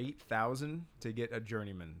 8,000 to get a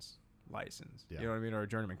journeyman's license. Yeah. You know what I mean, or a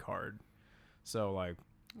journeyman card. So like.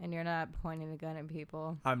 And you're not pointing a gun at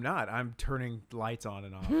people. I'm not. I'm turning lights on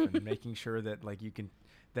and off and making sure that like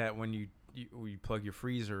that when you you plug your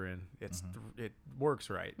freezer in. It works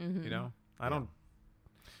right. Mhm. You know, I Yeah. don't.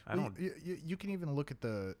 I Well, don't. You can even look at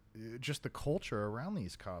just the culture around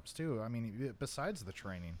these cops too. I mean, besides the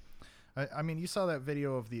training, I mean, you saw that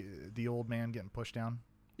video of the old man getting pushed down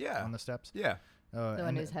Yeah. on the steps. Yeah. The one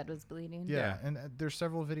and whose head was bleeding. yeah, Yeah. and there's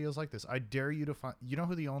several videos like this. I dare you to find. You know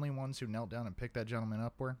who the only ones who knelt down and picked that gentleman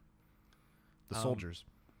up were? The soldiers.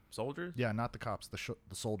 Soldiers. Yeah, not the cops. The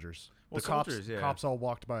soldiers. Well, The cops. soldiers, yeah. Cops all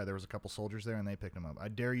walked by. There was a couple soldiers there, and they picked him up. I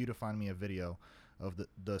dare you to find me a video of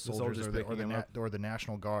the soldiers soldiers picking him up. or the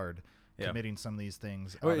National Guard Yeah. committing some of these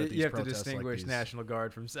things. Well, out at these you have to protests like distinguish these. National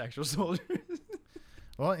Guard from actual soldiers.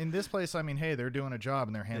 Well, in this place, I mean, hey, they're doing a job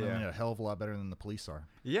and they're handling Yeah. it a hell of a lot better than the police are.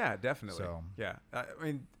 Yeah, definitely. So- Yeah, I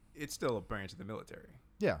mean, it's still a branch of the military,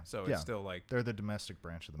 Yeah. so yeah. it's still like. They're the domestic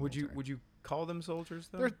branch of the Would military. you call them soldiers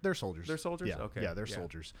though? They're soldiers. They're soldiers? Yeah. Okay, Yeah, they're yeah.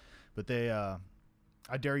 soldiers. But they,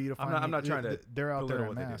 I dare you to find. I'm not trying to. They're out there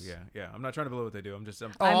belittle in what mass. they do. Yeah, I'm not trying to belittle what they do. I'm just. Oh,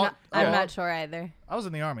 I'm oh, not sure either. I was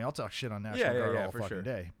in the Army. I'll talk shit on National Yeah, Guard yeah, all for fucking sure.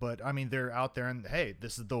 day. But I mean, they're out there, and hey,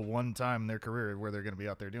 this is the one time in their career where they're going to be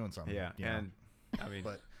out there doing something. Yeah, you know? and I mean,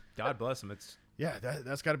 But God bless them. It's yeah,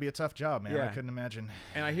 that's got to be a tough job, man. I Yeah. couldn't imagine.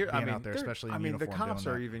 and I hear. I being mean, out there, they're- especially in I mean, the uniform, cops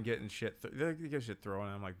doing are that. even getting shit. They get shit thrown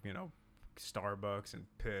at them, like Starbucks and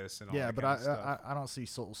piss and all Yeah, that but kind of stuff. I don't see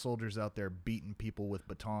soldiers out there beating people with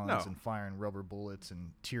batons No. and firing rubber bullets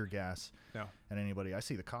and tear gas No. at anybody. I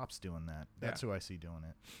see the cops doing that. That's who I see doing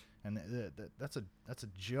it, and that's a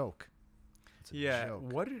joke. It's a Yeah.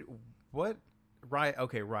 joke. What? Right.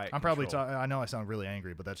 Okay. Right. I'm probably talking. I know I sound really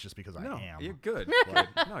angry, but that's just because No, I am. you're good. But-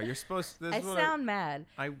 No, you're supposed. This I is what sound mad.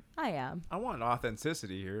 I I am. I want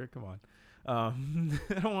authenticity here. Come on. I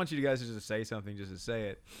don't want you guys to just say something just to say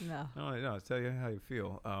it. No. I want to tell you how you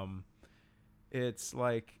feel. It's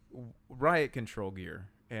like riot control gear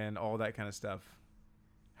and all that kind of stuff.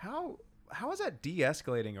 How is that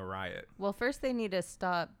de-escalating a riot? Well, first they need to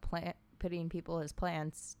stop putting people as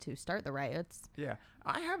plants to start the riots. Yeah,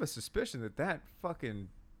 I have a suspicion that fucking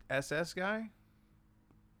SS guy.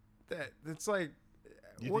 That's like,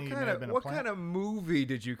 You what think he may kind have of been a what plant? kind of movie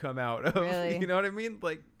did you come out of? Really? You know what I mean?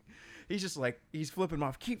 Like, he's just like he's flipping them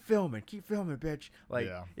off. Keep filming, bitch. Like,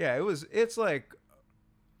 Yeah. It's like,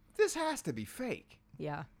 this has to be fake.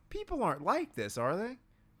 Yeah. People aren't like this, are they?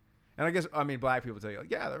 And I guess, I mean, black people tell you, like,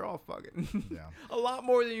 yeah, they're all fucking Yeah. a lot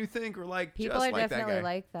more than you think, or like People just are like definitely that guy.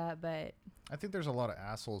 like that, but I think there's a lot of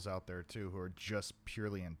assholes out there too who are just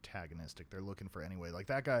purely antagonistic. They're looking for any way. Like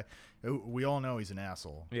that guy, we all know he's an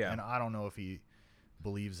asshole. Yeah. And I don't know if he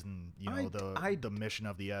believes in the mission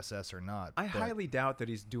of the SS or not. I but highly doubt that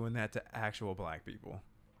he's doing that to actual black people,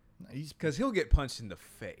 he's because he'll get punched in the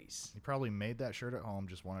face. he probably made that shirt at home,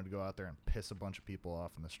 just wanted to go out there and piss a bunch of people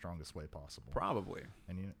off in the strongest way possible. Probably.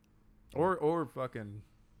 And Or fucking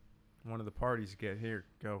one of the parties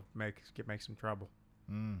go make some trouble.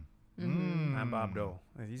 I'm Bob Dole.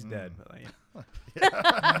 He's dead. But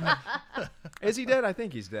is he dead? I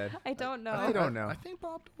think he's dead. I don't know. I don't know. I think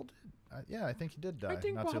Bob Dole did. Yeah, I think he did die I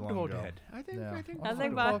think not Bob too long Dole ago. dead. I think. Yeah. I think. I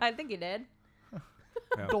think Bob. I think he did.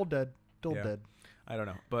 Yeah. Dole dead. Dole Yeah. dead. I don't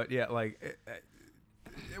know, but yeah, like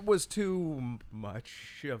it was too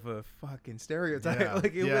much of a fucking stereotype. Yeah,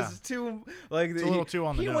 Like it yeah. was too like It's a little too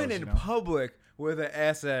on the He went nose, in you know? public with an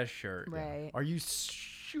SS shirt. Right. Are you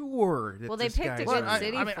sure that Well, they this picked a guy's good right?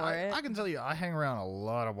 city for it. I can tell you, I hang around a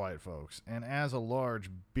lot of white folks, and as a large,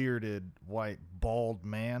 bearded, white, bald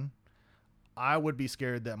man, I would be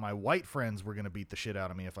scared that my white friends were going to beat the shit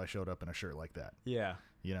out of me if I showed up in a shirt like that. Yeah.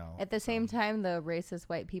 You know. At the same time, the racist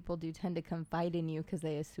white people do tend to confide in you because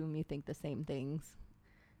they assume you think the same things.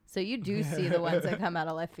 So you do see the ones that come out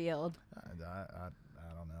of left field. I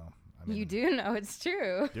don't know. I mean, You do know it's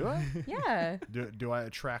true. Do I? Yeah. do I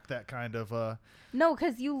attract that kind of? No,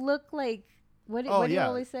 because you look like what Oh do you yeah.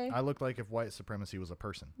 always say? I look like if white supremacy was a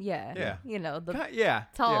person. Yeah. Yeah. You know, the Yeah.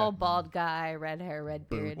 tall, yeah. bald guy, red hair, red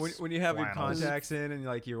beard. Boots. When you have your Flannels. contacts in and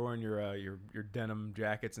like you're wearing your denim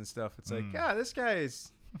jackets and stuff, it's like, Mm. this guy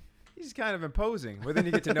is. He's kind of imposing, but then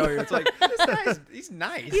you get to know him. It's like he's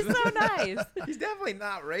nice. He's so nice. He's definitely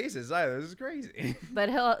not racist either. This is crazy. But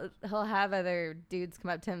he'll have other dudes come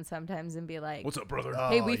up to him sometimes and be like, What's up, brother?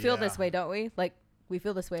 "Hey, we feel yeah. this way, don't we? Like we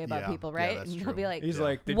feel this way about Yeah. people, Yeah, right?" that's and he'll true. be like, He's Yeah.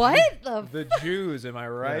 like, "What the The Jews, am I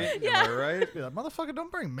right? Yeah. Am I right? Be like, motherfucker, don't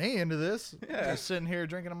bring me into this. Yeah. Just sitting here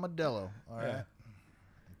drinking a Modelo. All right. Yeah.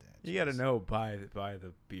 You got to know by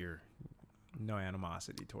the beer. No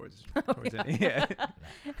animosity towards any. Yeah.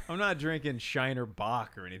 I'm not drinking Shiner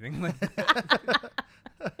Bock or anything like that.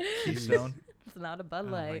 Keystone. It's not a Bud Oh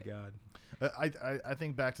my Light." god. I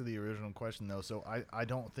think back to the original question though. So I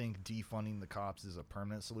don't think defunding the cops is a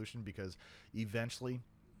permanent solution because eventually,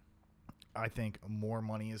 I think more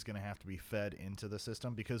money is going to have to be fed into the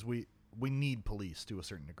system because we need police to a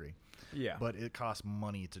certain degree. Yeah. But it costs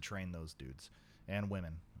money to train those dudes and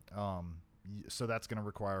women. So that's going to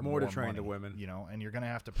require More to money, train the women. you know, and you're going to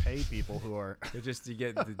have to pay people who are They just they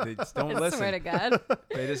just don't I swear to listen. God.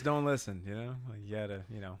 They just don't listen. You know, like you gotta,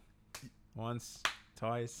 you know, once,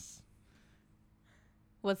 twice.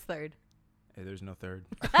 What's third? Hey, there's no third.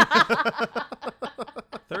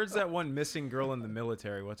 Third's that one missing girl in the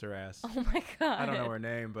military. What's her ass? Oh my God. I don't know her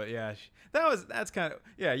name, but yeah, that's kind of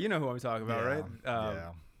you know who I'm talking about, right?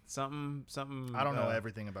 yeah. Something. I don't know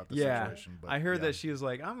everything about the Yeah, situation, but I heard yeah. that she was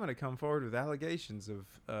like, I'm gonna come forward with allegations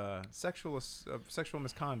of sexual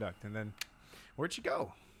misconduct, and then where'd she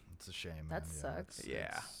go? It's a shame. That man. sucks.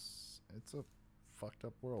 Yeah. It's a fucked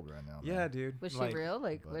up world right now. Yeah, man. dude. Was she like, real?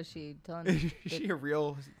 Like, but- was she telling? Is she a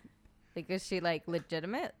real? Like, is she like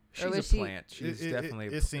legitimate? She's or a was she? plant. She's definitely.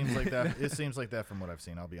 It seems like that. It seems like that from what I've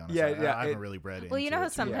seen. I'll be honest. Yeah, I yeah, haven't it- really read. Well, you into know how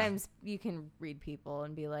it too much. sometimes you can read people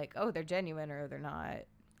and be like, oh, they're genuine or they're not.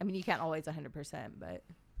 I mean, you can't always 100%, but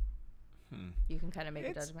Hmm. you can kind of make a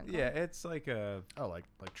It's- judgment call. yeah, it's like a Oh, like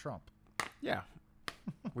Trump. yeah.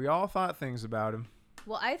 We all thought things about him.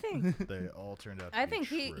 Well, I think They all turned out. To I be think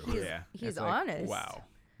true. he's Yeah, he's it's like, honest. Wow.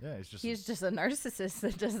 Yeah, He's just a narcissist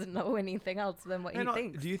that doesn't know anything else than what And, he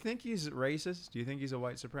thinks. do you think he's racist? Do you think he's a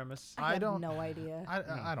white supremacist? I have don't- no idea.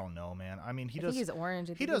 I don't know, man. I mean, he I does. think he's orange.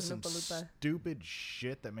 I He think does he's some Oompa Loompa. stupid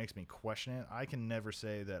shit that makes me question it. I can never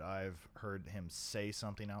say that I've heard him say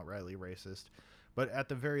something outrightly racist, but at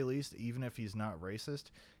the very least, even if he's not racist,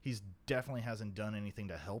 he's definitely hasn't done anything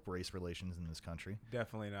to help race relations in this country.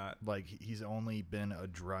 Definitely not. Like he's only been a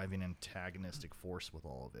driving antagonistic force with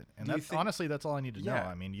all of it, and Do you that's think- honestly that's all I need to know. Yeah.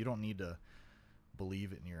 I mean, you don't need to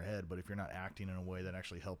believe it in your head, but if you're not acting in a way that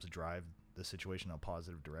actually helps drive the situation in a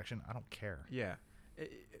positive direction, I don't care. Yeah.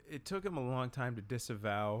 It took him a long time to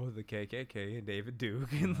disavow the KKK and David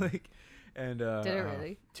Duke and like and Did it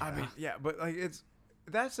really? I mean, yeah, but like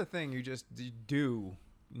that's the thing you do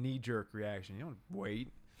knee jerk reaction. You don't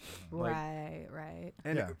wait. Like- Right.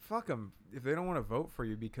 And Yeah. fuck them if they don't want to vote for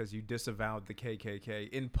you because you disavowed the KKK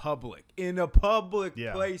in public. In a public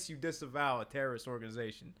Yeah. place, you disavow a terrorist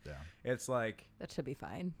organization. Yeah. It's like, That should be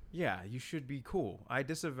fine. yeah, you should be cool. I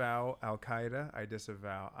disavow Al Qaeda. I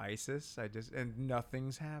disavow ISIS. And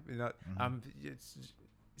nothing's happened. It's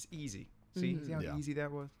easy. See how Yeah. easy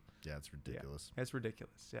that was? Yeah, it's ridiculous. It's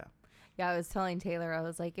ridiculous. Yeah. Yeah, I was telling Taylor, I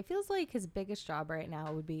was like, it feels like his biggest job right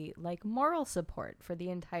now would be like moral support for the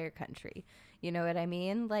entire country. You know what I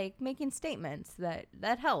mean? Like making statements that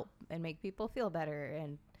help and make people feel better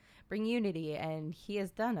and bring unity. And he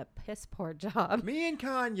has done a piss poor job. Me and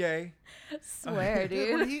Kanye. Swear,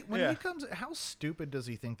 dude. When Yeah. he comes, how stupid does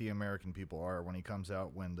he think the American people are when he comes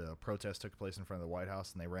out when the protest took place in front of the White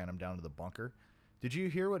House and they ran him down to the bunker? Did you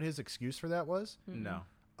hear what his excuse for that was? No.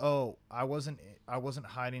 Oh, I wasn't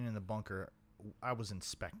hiding in the bunker. I was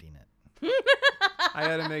inspecting it. I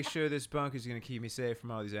got to make sure this bunker's going to keep me safe from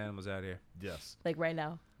all these animals out here. Yes. Like right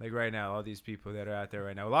now. Like right now, all these people that are out there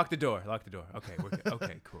right now. Lock the door. Lock the door. Okay. We're good.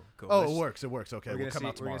 Okay. Cool. Cool. Oh, Let's- it works. It works. Okay, We're we'll gonna come see.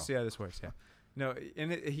 out We're tomorrow. gonna see how this works. Yeah. No,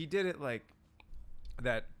 and he did it like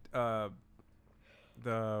that.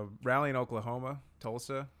 The rally in Oklahoma,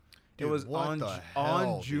 Tulsa. Dude, it was what on the on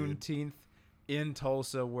hell, dude? Juneteenth in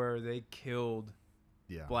Tulsa where they killed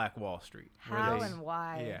Yeah. Black Wall Street. Where How they- and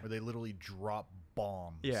why? Yeah. Where they literally drop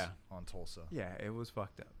bombs. Yeah. On Tulsa. Yeah, it was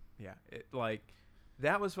fucked up. Yeah,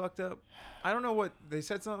 that was fucked up. I don't know what they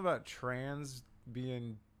said something about trans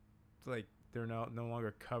being like they're no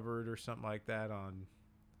longer covered or something like that on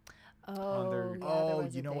Oh, their- yeah, Oh, there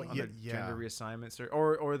was you a know what? thing. their Yeah. gender reassignments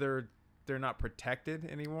or they're not protected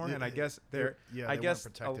anymore. And I guess they're- I they weren't guess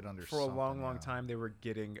protected under for a long something, yeah. time they were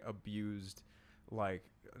getting abused, like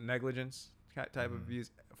negligence type of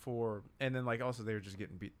abuse and then like also they were just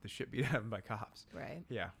getting the shit beat out of them by cops. Right.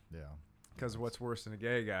 Yeah, Yeah. because what's worse than a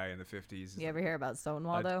gay guy in the 50s? You ever hear about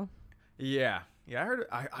Stonewall I- though? Yeah, I heard.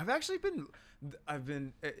 I've actually been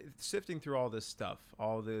sifting through all this stuff,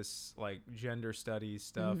 all this like gender studies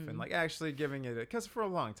stuff, and like actually giving it because for a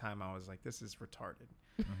long time I was like, this is retarded.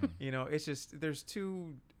 You know, it's just there's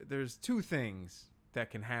two things that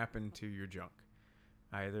can happen to your junk.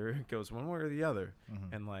 Either it goes one way or the other,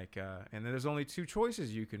 and like and then there's only two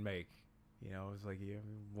choices you can make. You know, it's like you're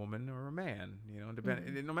a woman or a man. You know,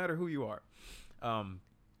 no matter who you are.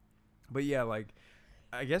 But yeah, like.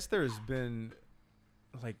 I guess there's been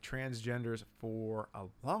like transgenders for a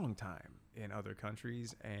long time in other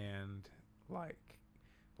countries, and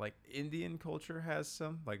like Indian culture has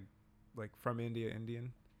some like from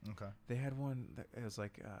Indian. Okay. They had one that it was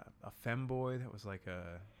like a femboy that was like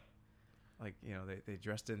like they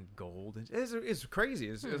dressed in gold, and it's crazy.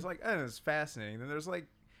 It's like, and it's fascinating. Then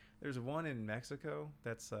there's one in Mexico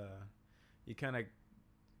that's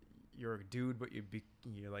you're a dude, but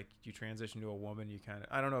you transition to a woman. You kind of,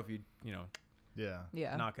 I don't know if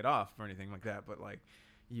Yeah. knock it off or anything like that, but like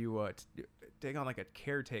you take on like a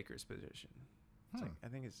caretaker's position. It's like, I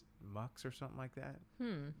think it's Mux or something like that.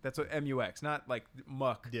 That's what MUX, not like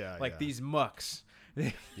muck. Yeah, like yeah. these mucks.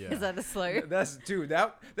 Yeah. Is that a slur? That's dude.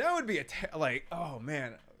 That would be like, oh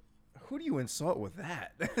man, who do you insult with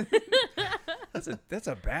that? that's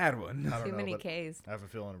a bad one. I don't Too know, many but Ks. I have a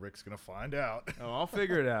feeling Rick's gonna find out. Oh, I'll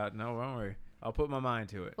figure it out. No, don't worry. I'll put my mind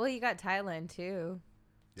to it. Well, you got Thailand too.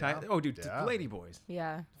 Yeah. Oh, dude, Yeah. lady boys,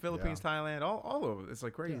 Yeah. Philippines, Thailand, all over. It's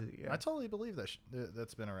like crazy. Yeah. I totally believe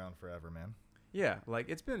that's been around forever, man. Yeah, like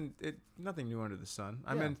it's nothing new under the sun.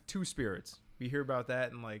 I'm Yeah. in two spirits. We hear about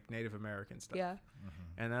that in like Native American stuff. Yeah.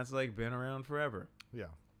 And that's like been around forever. Yeah.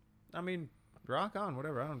 I mean, rock on,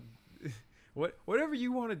 whatever. I don't whatever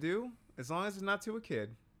you want to do, as long as it's not to a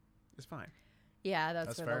kid, it's fine. Yeah, that's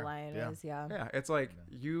That's where fair. the line Yeah. is. Yeah. Yeah, it's like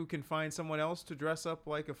you can find someone else to dress up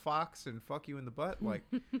like a fox and fuck you in the butt. Like,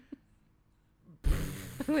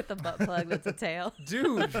 With the butt plug that's a tail.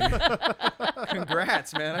 dude,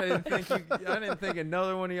 congrats, man. I didn't think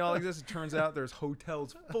another one of y'all existed. Turns out there's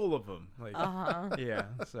hotels full of them. Like, yeah.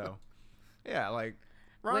 So, yeah, like,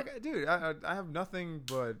 rock, dude. I have nothing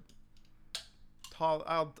but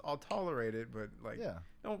I'll tolerate it, but like, Yeah.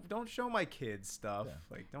 don't show my kids stuff. Yeah.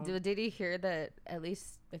 Like, don't. Did you hear that at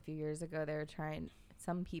least a few years ago they were trying,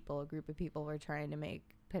 a group of people were trying to make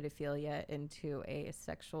pedophilia into a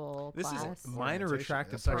sexual This class? is a minor Orientation.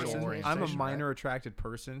 attracted That's sexual person. orientation, I'm a right? minor attracted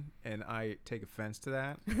person, and I take offense to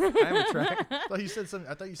that. I'm attracted. I thought you said something.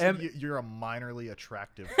 I thought you said you're a minorly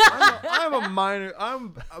attractive. I'm a minor.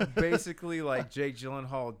 I'm basically like Jake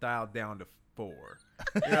Gyllenhaal dialed down to 4.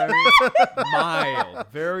 You know what I mean? Mild,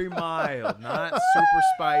 very mild, not super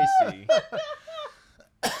spicy.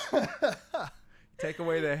 Take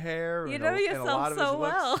away the hair. You and know a yourself lot of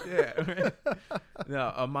so his looks. Yeah.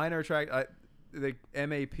 No, a minor attract. The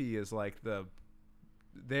MAP is like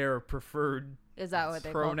their preferred Is that what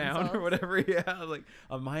they call pronoun or themselves? whatever. Yeah, like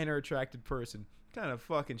a minor attracted person. What kind of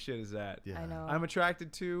fucking shit is that? Yeah. I know. I'm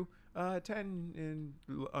attracted to 10 and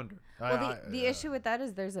under. Well, the issue with that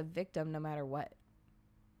is there's a victim no matter what.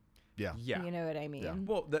 Yeah. Yeah. You know what I mean? Yeah.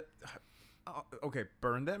 Well, okay,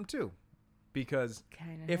 burn them too, because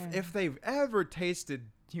Kind if they've ever tasted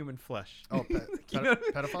human flesh, Oh, you know?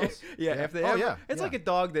 pedophiles? Yeah, if they Oh, ever, yeah, it's yeah. like a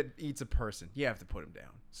dog that eats a person. You have to put him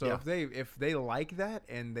down. So Yeah. if they like that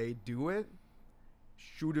and they do it,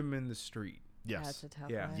 shoot him in the street. Yes. That's a tough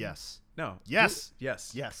Yeah. one. Yes. No. Yes.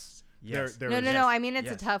 Yes. Yes. Yes. There No, is- no, no. I mean, it's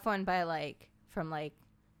Yes. a tough one by from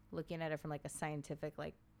looking at it from like a scientific,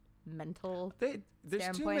 like mental. There's too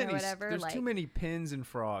standpoint or many. whatever, There's like- too many pins and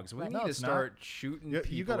frogs. We Like- need No, to it's not. start shooting people.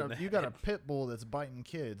 You got in the a head. pit bull that's biting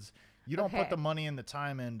kids. You don't Okay. put the money and the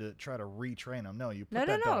time in to try to retrain them. No, you put No, no,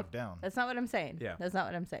 that no. dog down. That's not what I'm saying. Yeah. That's not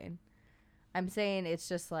what I'm saying. I'm saying it's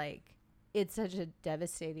just like it's such a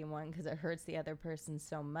devastating one because it hurts the other person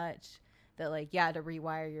so much that to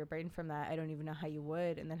rewire your brain from that, I don't even know how you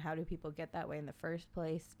would. And then how do people get that way in the first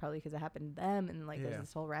place? Probably because it happened to them, and Yeah. there's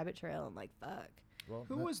this whole rabbit trail, and fuck. Well,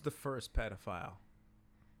 Who was the first pedophile?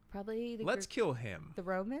 Probably Let's kill him. the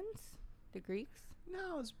Romans, the Greeks.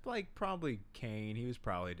 No, it's like probably Cain. He was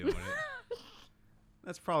probably doing it.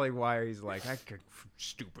 That's probably why he's like,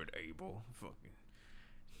 stupid Abel. Fucking.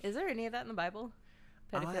 Is there any of that in the Bible?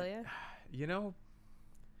 Pedophilia?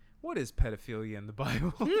 What is pedophilia in the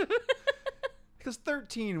Bible? Because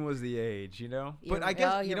 13 was the age, you know? But I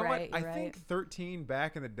guess, you know what? I think 13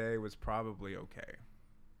 back in the day was probably okay.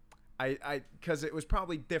 Because it was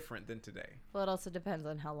probably different than today. Well, it also depends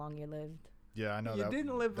on how long you lived. Yeah, I know You that.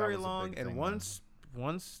 didn't live that very was a long, big and thing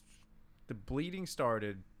once the bleeding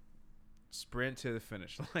started, sprint to the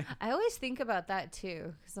finish line. I always think about that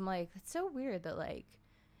too, because I'm like, it's so weird that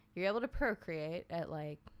you're able to procreate at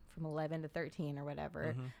from 11 to 13 or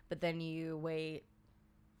whatever, but then you wait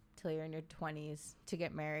till you're in your 20s to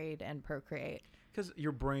get married and procreate. Because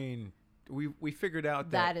your brain, we figured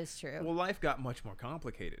out That is true. Well, life got much more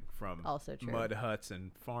complicated from Also true. mud huts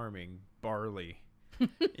and farming barley.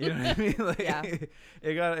 You know what I mean? Like, Yeah.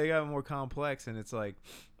 it got more complex, and it's like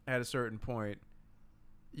at a certain point,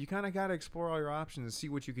 you kind of got to explore all your options and see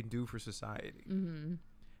what you can do for society. Mm-hmm.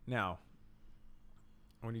 Now,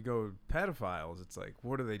 when you go pedophiles, it's like,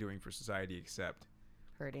 what are they doing for society except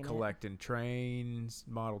Hurting collecting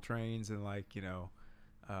model trains, and I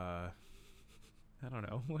don't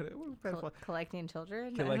know what collecting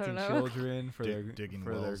children. I collecting don't know. children for their Digging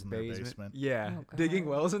for wells in their basement. basement. Yeah, Oh, digging God.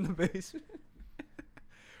 wells in the basement.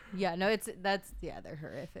 Yeah, no, they're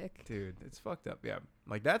horrific. Dude, it's fucked up. Yeah,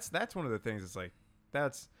 like that's one of the things. It's like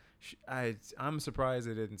I'm surprised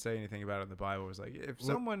they didn't say anything about it in the Bible. It was like if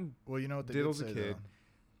someone Well, you know what they diddles did a say, kid.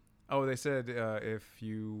 though? Oh, they said if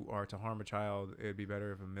you are to harm a child, it'd be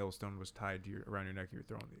better if a millstone was tied to around your neck and you're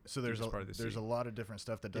throwing the. So there's part of the there's sea. a lot of different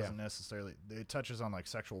stuff that Yeah. doesn't necessarily, it touches on like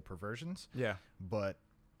sexual perversions, Yeah, but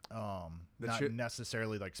That not should-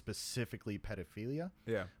 necessarily like specifically pedophilia.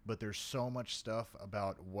 yeah, But there's so much stuff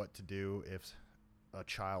about what to do if a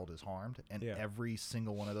child is harmed, and Yeah. every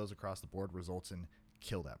single one of those across the board results in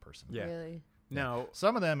kill that person. yeah. Really. Now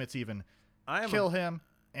Some of them it's even I am kill him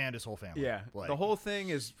and his whole family. Yeah, Like, the whole thing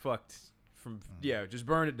is fucked. Just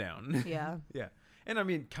burn it down. Yeah. Yeah, and I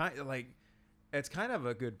mean, it's kind of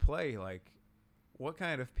a good play. Like, what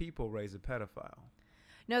kind of people raise a pedophile?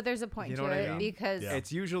 No, there's a point You know to what I it mean? because Yeah.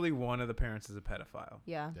 It's usually one of the parents is a pedophile.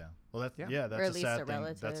 yeah. Yeah. Well, that's Yeah. that's Or at a least sad a thing.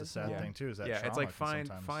 That's a relative, sad yeah. thing too. Is that Yeah, it's trauma like can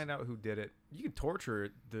sometimes- find out who did it. You can torture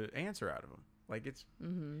the answer out of them. Like it's,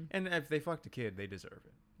 Mm-hmm. and if they fucked a kid, they deserve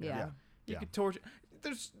it. Yeah. Yeah. You Yeah. could torture.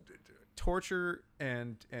 There's torture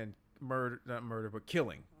and murder, not murder, but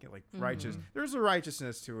killing. Like righteous. There's a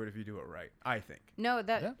righteousness to it if you do it right. I think. No,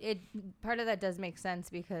 that Yeah. part of that does make sense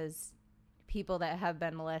because people that have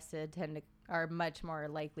been molested are much more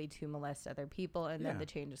likely to molest other people, and then Yeah. the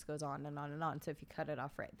chain just goes on and on and on. So if you cut it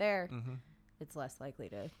off right there, Mm-hmm. it's less likely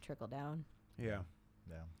to trickle down. Yeah.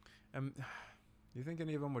 Yeah. Do you think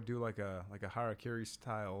any of them would do like a harakiri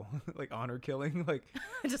style like honor killing? Like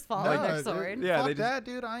Just fall No, on their dude, sword. Yeah, fuck they just- that,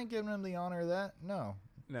 dude. I ain't giving him the honor of that. No.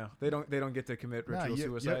 no, they don't get to commit Nah, ritual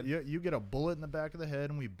suicide. You get a bullet in the back of the head,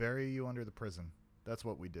 and we bury you under the prison. That's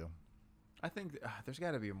what we do. I think there's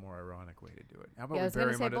got to be a more ironic way to do it. How about Yeah, I we was bury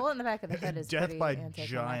gonna him say under bullet in the back of the head is Death pretty by anticlimactic.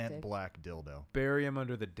 giant black dildo. bury him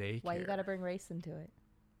under the daycare? Why you gotta bring race into it?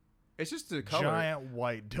 It's just the color. Giant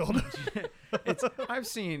white dildo. I've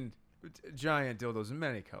seen giant dildos in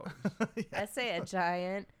many colors. I say a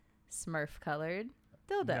giant Smurf colored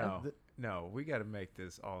dildo. No, we got to make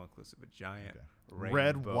this all inclusive. A giant Red,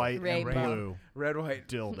 rainbow. white, Rainbow. and blue red, white.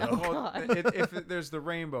 dildo. Oh, Well, God. if there's the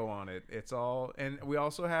rainbow on it, it's all, and we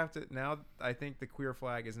also have to now. I think the queer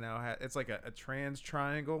flag is now it's like a trans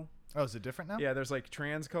triangle. Oh, is it different now? Yeah, there's like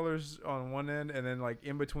trans colors on one end, and then like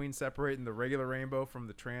in between, separating the regular rainbow from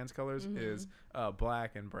the trans colors is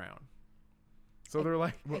black and brown. So they're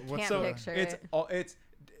like, I what's can't so picture it's it. all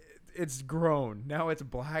it's grown now. It's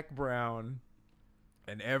black, brown,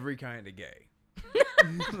 and every kind of gay.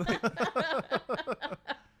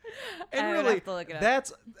 And I would really, have to look it up.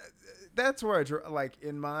 that's where I draw, like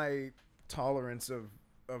in my tolerance of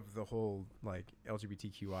the whole like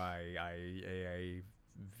LGBTQI,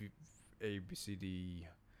 A B C D,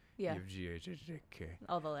 Yeah, E F G H I J K.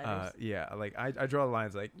 all the letters. Yeah, like I draw the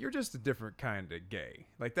lines like you're just a different kind of gay.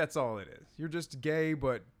 Like that's all it is. You're just gay,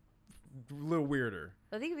 but a little weirder.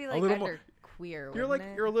 I think it'd be a like little under more- queer. You're wouldn't like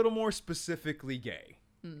it? you're a little more specifically gay.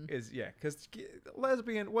 Mm. Is because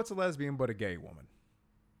lesbian. What's a lesbian but a gay woman?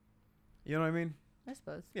 You know what I mean? I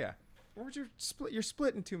suppose. Yeah. Or you're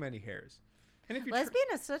splitting too many hairs. And if you Lesbian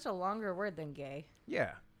is such a longer word than gay.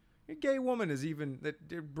 yeah, a gay woman is even that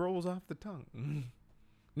it rolls off the tongue.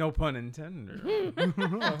 No pun intended.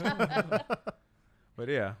 But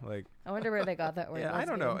yeah, like I wonder where they got that word. yeah, I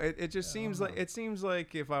don't know. lesbian. It just seems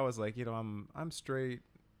like if I was like, I'm straight,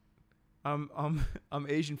 I'm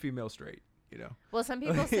Asian female straight, Well, some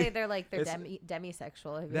people say they're It's-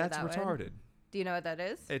 demisexual. Have you heard That's that one? retarded. Do you know what that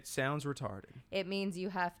is? It sounds retarded. It means you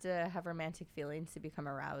have to have romantic feelings to become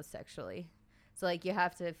aroused sexually. So like you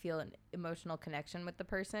have to feel an emotional connection with the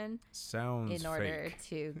person Sounds in order fake.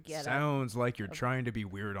 to get Sounds like you're trying to be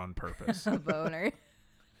weird on purpose. a boner.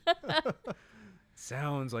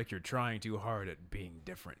 Sounds like you're trying too hard at being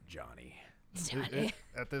different, Johnny.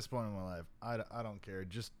 At this point in my life, I don't care.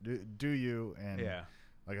 Just do you, and Yeah.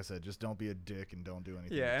 like I said, just don't be a dick and don't do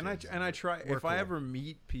anything. Yeah, to and kids. I try We're if I cool. ever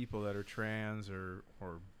meet people that are trans or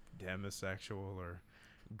demisexual or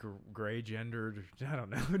gray gendered, I don't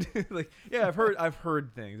know. Dude, like yeah, I've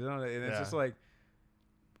heard things, and it's Yeah. just like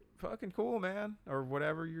fucking cool, man, or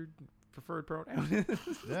whatever your preferred pronoun is.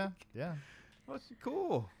 Yeah. Well, it's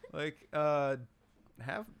cool. Like I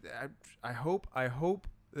hope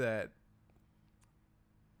that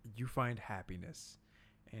you find happiness,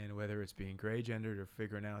 and whether it's being gray gendered or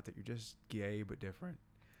figuring out that you're just gay but different,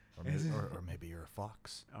 Or maybe you're a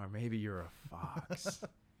fox. or maybe you're a fox.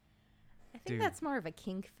 I think Dude. that's more of a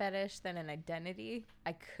kink fetish than an identity.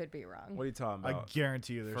 I could be wrong. What are you talking I about?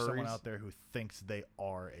 guarantee you, there's someone furries? out there who thinks they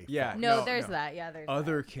are a Yeah. fox. No, there's that. Yeah, there's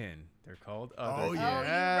Other kin. They're called other. Oh kin. yeah.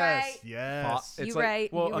 yes, right. yes. It's You like,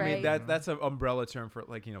 right, Well, you I mean right. that's an umbrella term for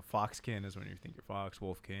like foxkin is when you think you're fox,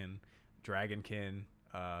 wolfkin, dragonkin,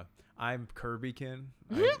 I'm Kirbykin.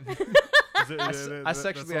 I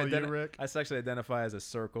sexually I sexually identify as a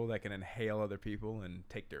circle that can inhale other people and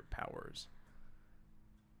take their powers.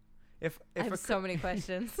 If I have so many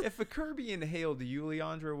questions. If a Kirby inhaled you,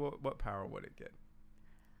 Leandra, what power would it get?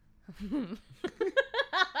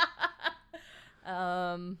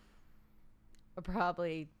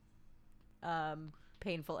 Probably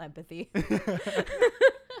painful empathy.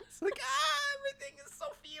 It's like, everything is so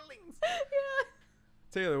feelings. Yeah.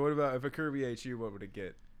 Taylor, what about if a Kirby ate you, what would it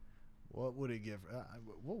get? What would it give?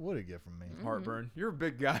 What would it give from me? Heartburn. You're a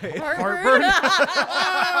big guy. Heartburn?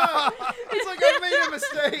 It's like I made a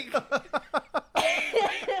mistake.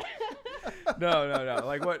 No.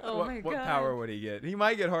 Like what power would he get? He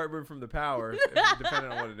might get heartburn from the power,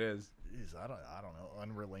 depending on what it is. Jeez, I don't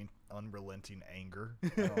know. Unrelenting anger. I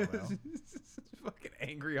don't know. Fucking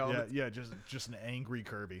angry all the time. Yeah, just an angry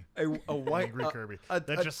Kirby. A white Angry Kirby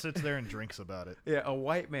that just sits there and drinks about it. Yeah, a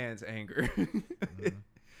white man's anger.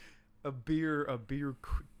 A beer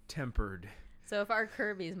tempered. So if our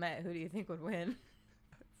Kirby's met, who do you think would win?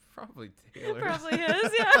 Probably Taylor. Probably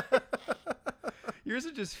is, yeah. Yours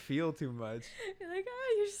would just feel too much. You're like,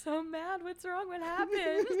 you're so mad. What's wrong? What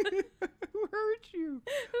happened? Who hurt you?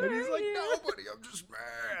 Who And he's hurt like, you? nobody. I'm just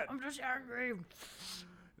mad. I'm just angry.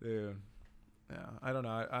 Dude. Yeah, I don't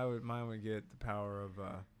know. Mine would get the power of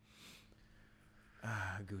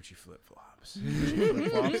Gucci flip flops.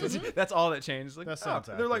 That's all that changed. Like, That sounds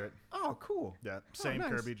they're like, accurate. oh, cool. Yeah, same nice.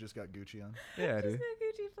 Kirby, just got Gucci on. Yeah, Just dude. got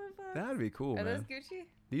Gucci flip-flops. That'd be cool, Are man. those Gucci?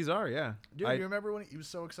 These are, yeah. Dude, I, you remember when he was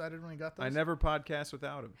so excited when he got those? I never podcast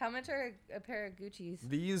without them. How much are a pair of Gucci's?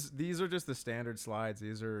 These are just the standard slides.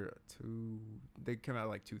 These are they come out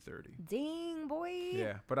like $230. Ding, boy.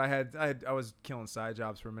 Yeah, but I was killing side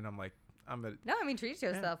jobs for a minute. I'm like, No, I mean, treat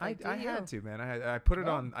yourself. I Like, had to, man. I put it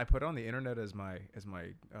on. I put it on the internet as my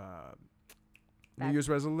New Year's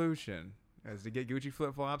resolution, as to get Gucci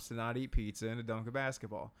flip flops, to not eat pizza, and to dunk a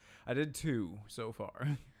basketball. I did 2 so far.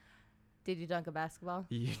 Did you dunk a basketball?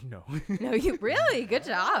 No. No, you really? Good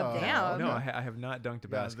job. Oh, Damn. No, I have not dunked a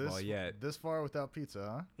basketball yet. This far without pizza,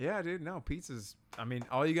 huh? Yeah, dude. No, pizza's. I mean,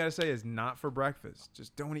 all you gotta say is not for breakfast.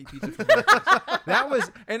 Just don't eat pizza for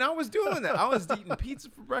breakfast. And I was doing that. I was eating pizza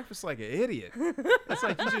for breakfast like an idiot. It's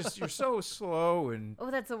like you're so slow and.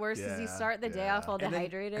 Oh, that's the worst. Is you Yeah, start the day off all And then-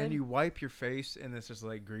 dehydrated. and you wipe your face and it's just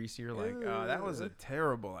like greasy. You're like, oh, that was a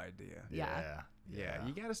terrible idea. Yeah. Yeah,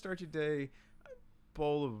 you gotta start your day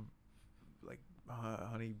bowl of like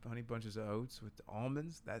honey bunches of oats with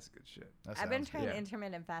almonds. That's good shit. I've been trying Yeah.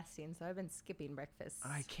 intermittent fasting, so I've been skipping breakfast.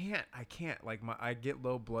 I can't. Like I get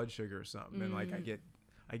low blood sugar or something, and like I get.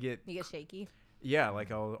 You get shaky. Yeah,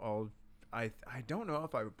 like I don't know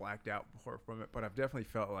if I blacked out before from it, but I've definitely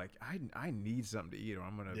felt like I need something to eat, or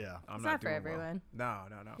I'm gonna. Yeah. I'm It's not not for doing well. everyone. No.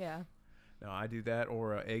 Yeah. No, I do that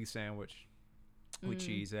or an egg sandwich with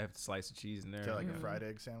cheese. I have a slice of cheese in there. Get like a fried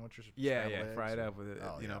egg sandwich or Yeah, scrambled eggs? fry it up with it,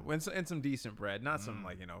 Oh, you yeah. know, and some decent bread, not some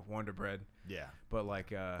like Wonder Bread, Yeah. but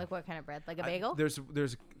like Like what kind of bread? Like a bagel? There's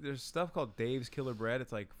stuff called Dave's Killer Bread.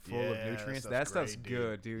 It's like full of Yeah, nutrients. that That stuff's stuff's great,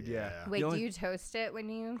 good, dude. dude. Yeah. Yeah. Wait, The only- do you toast it when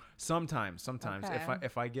you? Sometimes. Okay.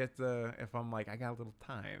 If I'm like I got a little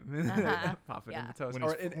time, pop it Yeah. in the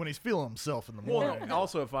toast. When he's feeling himself in the Well, morning. no,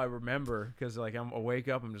 also if I remember, because like I wake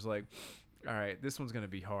up, I'm just like, all right, this one's gonna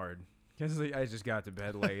be hard, because like, I just got to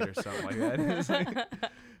bed late or something like that. It's like,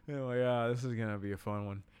 I'm like, this is gonna be a fun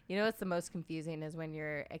one. You know what's the most confusing is when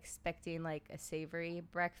you're expecting like a savory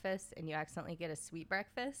breakfast and you accidentally get a sweet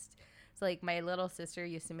breakfast. So like my little sister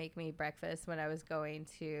used to make me breakfast when I was going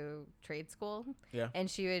to trade school. Yeah. And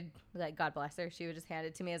she would, like, God bless her, she would just hand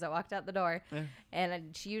it to me as I walked out the door. Yeah.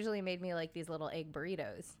 And she usually made me like these little egg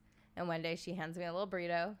burritos. And one day she hands me a little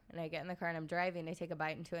burrito and I get in the car and I'm driving. I take a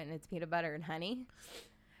bite into it and it's peanut butter and honey.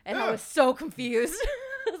 And I was so confused.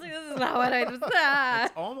 I was like, this is not what I just said.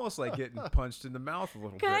 It's almost like getting punched in the mouth a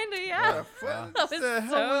little bit. Kind of, yeah. What I was the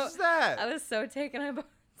hell was that? I was so taken aback.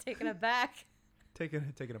 taking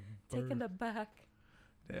a Taken aback.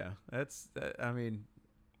 Yeah, I mean,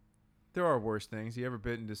 there are worse things. You ever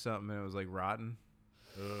bit into something and it was like rotten?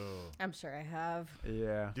 Oh. I'm sure I have.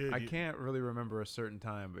 Yeah, Dude, I can't really remember a certain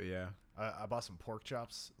time, but yeah. I bought some pork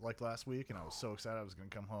chops like last week, and I was so excited I was going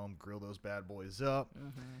to come home, grill those bad boys up.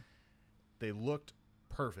 They looked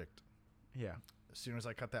perfect. Yeah. As soon as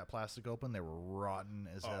I cut that plastic open, they were rotten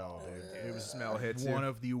as hell, dude. It was Smell hits one you.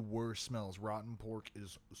 of the worst smells. Rotten pork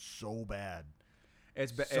is so bad.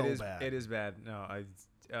 It's So bad. It is bad. No,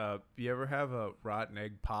 you ever have a rotten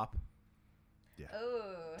egg pop? Yeah.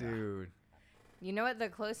 Oh. Dude. You know what? The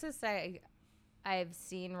closest I I've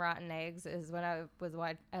seen rotten eggs is when I was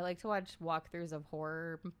I like to watch walkthroughs of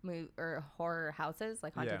horror houses,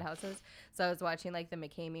 like haunted Yeah. houses. So I was watching like the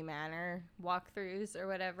McCamey Manor walkthroughs or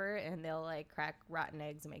whatever, and they'll like crack rotten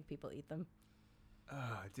eggs and make people eat them.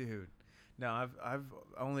 Oh, dude. No, I've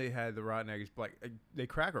only had the rotten eggs, like they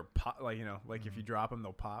crack or pop, like, you know, like if you drop them,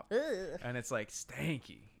 they'll pop. Ugh. And it's like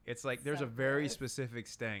stanky. It's like there's So a very gross. specific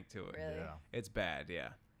stank to it. Really? Yeah. It's bad, yeah.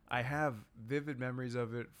 I have vivid memories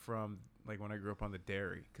of it from like when I grew up on the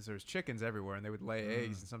dairy, because there's chickens everywhere and they would lay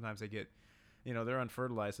eggs, and sometimes they get, you know, they're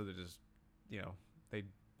unfertilized, so they're just, you know,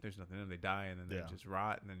 there's nothing in them, they die, and then they Yeah. just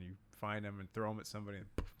rot, and then you find them and throw them at somebody, and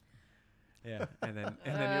yeah, and then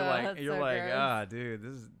you're like That's so gross. ah, dude,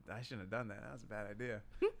 I shouldn't have done that. That was a bad idea.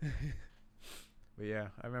 But yeah,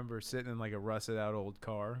 I remember sitting in like a rusted out old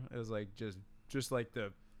car. It was like just like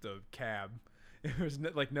the cab. It was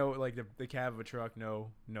the cab of a truck, no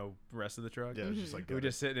rest of the truck. Yeah, it was just like We were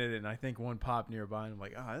just sitting in it, and I think one popped nearby, and I'm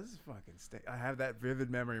like, oh, this is fucking I have that vivid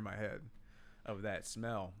memory in my head of that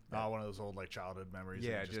smell. one of those old like childhood memories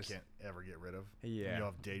Yeah, that you just just- can't ever get rid of. Yeah. And you'll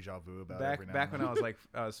have deja vu about back every now back and when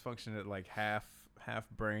I was functioning at like half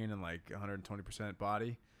brain and like 120%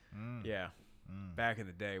 body. then. Yeah. Mm. Back in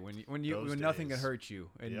the day when Those nothing could days. hurt you,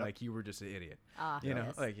 and Yep. like you were just an idiot. Ah, You know,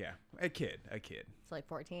 yes. like a kid. It's like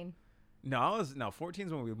 14. No, 14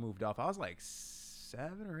 is when we moved off. I was like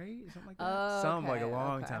 7 or 8, something like that. Oh, Something like a okay,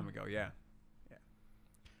 long okay. time ago. Yeah.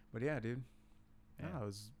 But yeah, dude. Yeah. No, it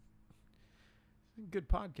was a good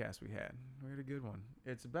podcast we had. We had a good one.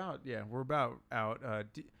 It's about we're about out.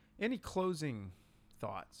 Any closing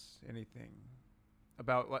thoughts? Anything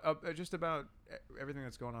about just about everything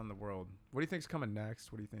that's going on in the world? What do you think's coming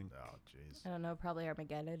next? What do you think? Oh, jeez. I don't know, probably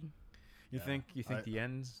Armageddon. You Yeah. think the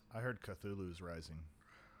ends? I heard Cthulhu's rising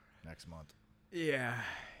next month. Yeah.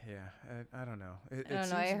 I don't know. I don't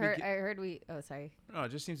know. I heard we. Oh, sorry. No, it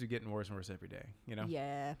just seems to be getting worse and worse every day. You know.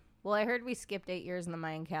 Yeah. Well, I heard we skipped 8 years in the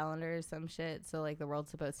Mayan calendar or some shit. So like the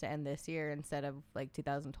world's supposed to end this year instead of like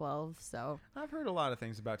 2012. So I've heard a lot of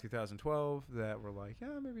things about 2012 that were like,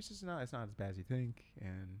 yeah, maybe it's not as bad as you think,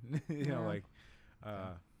 and you know, Yeah. like,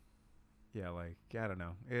 like I don't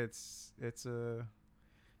know. It's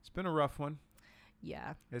been a rough one.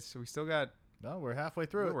 yeah. We still got. No, we're halfway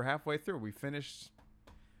through it. We're halfway through. We finished.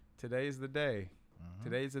 Today's the day. Mhm.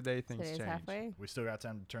 Today's the day things Today's change. halfway. We still got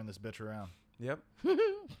time to turn this bitch around. Yep.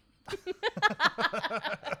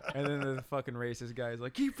 And then the fucking racist guy's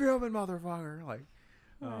like, keep filming, motherfucker. Like,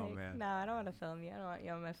 oh Like, man. No, I don't want to film you. I don't want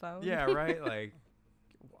you on my phone. Yeah, right. Like,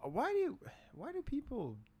 why do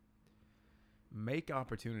people make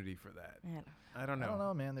opportunity for that? Man. I don't know. I don't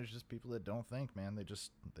know, man. There's just people that don't think, man. They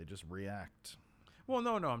just react. Well,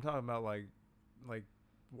 no. I'm talking about like,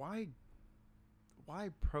 why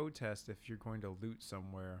protest if you're going to loot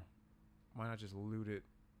somewhere? Why not just loot it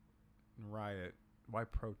and riot? Why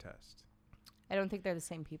protest? I don't think they're the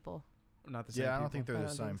same people. Not the same. Yeah, I don't people? think they're I the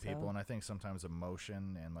don't same think so. people, and I think sometimes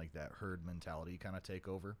emotion and like that herd mentality kind of take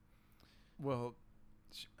over. Well,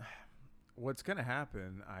 what's going to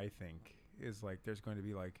happen, I think, is like there's going to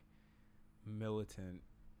be like militant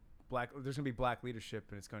there's going to be black leadership,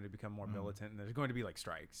 and it's going to become more militant, and there's going to be like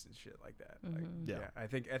strikes and shit like that. Like, Mhm. Yeah. I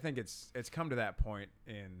think it's come to that point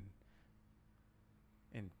in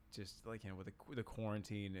just like, you know, with the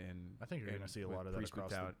quarantine, and I think you're going to see a lot of that police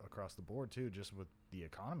brutality. across the board too, just with the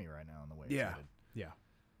economy right now and the way Yeah. it's headed. Yeah.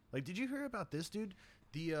 Like, did you hear about this, dude?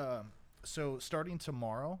 The so starting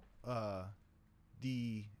tomorrow,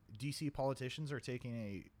 the DC politicians are taking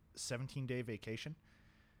a 17-day vacation,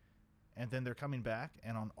 and then they're coming back,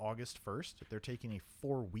 and on August 1st, they're taking a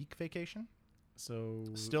 4-week vacation. So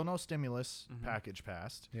Still no stimulus Mhm. package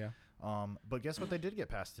passed. yeah. But guess what they did get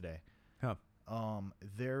passed today? Huh.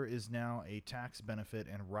 There is now a tax benefit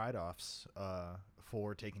and write-offs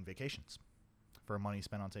for taking vacations, for money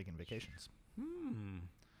spent on taking vacations.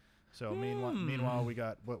 So meanwhile, we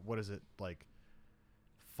got what is it, like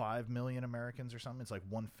 5 million Americans or something? It's like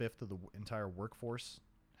 1/5 of the entire workforce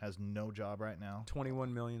has no job right now.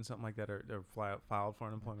 21 million, something like that, are filed for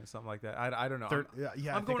unemployment, something like that. I don't know.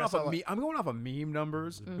 Yeah, I'm going off I'm going off of meme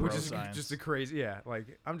numbers, Mhm. which Bro is science. just a crazy. Yeah,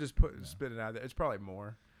 like I'm just spitting it out there. It's probably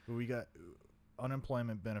more But we got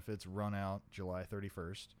unemployment benefits run out July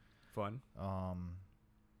 31st. fun.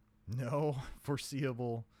 No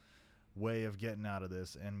foreseeable way of getting out of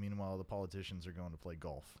this, and meanwhile the politicians are going to play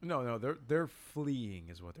golf. No, they're fleeing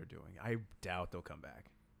is what they're doing. I doubt they'll come back.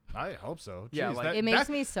 I hope so. Yeah, Jeez, like- that- It makes that-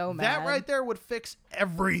 me so mad. That right there would fix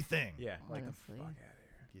everything. Yeah, like the Honestly. fuck out of here.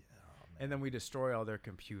 Yeah, oh, man. And then we destroy all their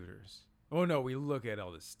computers. Oh no, we look at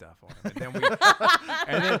all this stuff on them,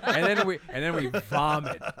 and then we and then we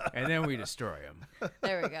vomit, and then we destroy them.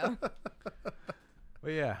 There we go.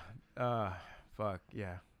 But yeah, fuck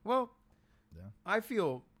yeah. Well, Yeah. I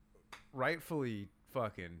feel rightfully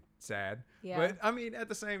fucking sad. Yeah. But I mean, at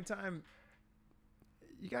the same time,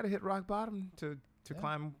 you got to hit rock bottom to Yeah.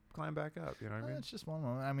 climb back up. You know what I mean? It's just one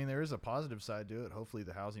moment. I mean, there is a positive side to it. Hopefully,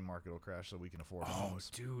 the housing market will crash so we can afford Oh, homes.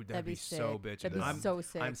 dude, That'd be so sick. bitchin'. That'd be I'm, so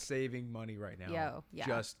sick. I'm saving money right now. Yo,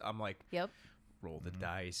 yeah. I'm like, Yep. roll the Mm-hmm.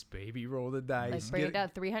 dice, baby, roll the dice. Like bring it down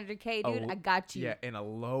 300K, dude. I got you. Yeah, and a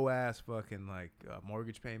low ass fucking like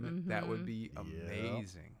mortgage payment. That would be Yep.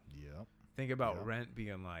 amazing. Yep. Think about Yep. rent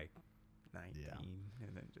being like 19,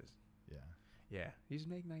 and then just Yeah. you just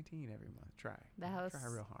make 19 every month. Try The house- try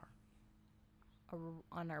real hard.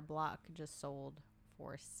 On our block just sold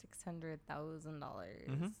for $600,000.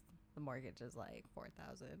 Mhm. The mortgage is like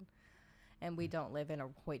 $4,000, and we don't live in a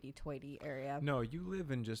hoity-toity area. No, you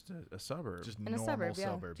live in just a suburb. Just In a normal suburb, yeah,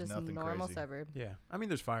 suburbs. just Nothing normal crazy. suburb. yeah, I mean,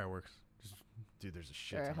 there's fireworks. Dude, there's a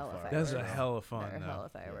shit They're ton hella of fire. fireworks. That's a hell of fun. They're though. hella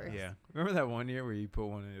fireworks. Yeah, remember that one year where you put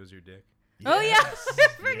one and it was your dick? Oh yeah, I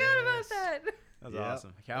Yes. forgot about that. That was Yeah.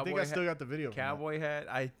 awesome. I think I still got the video. from that. Cowboy hat.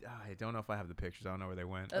 I don't know if I have the pictures. I don't know where they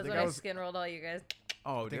went. That's think when I I was- skin rolled all you guys.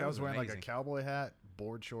 Oh, I think I was wearing like a amazing. cowboy hat,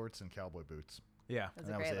 board shorts, and cowboy boots. Yeah. That's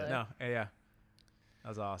that a was great it. look. No. Yeah. That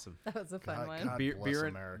was awesome. That was a fun God- one. God beer, bless beer,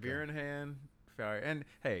 America. beer in hand, fire, and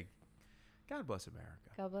hey, God bless America.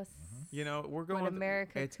 God bless. You know, we're going.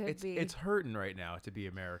 America it's, could it's, be. It's hurting right now to be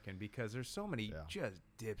American because there's so many Yeah. just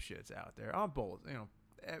dipshits out there on both. You know,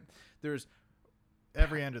 there's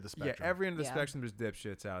Every end of the spectrum. every end of the Yeah. spectrum. There's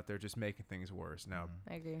dipshits out there just making things worse. Now,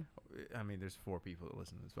 I agree. I mean, there's 4 people that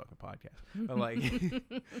listen to this fucking podcast, but like,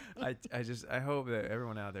 I hope that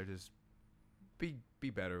everyone out there just be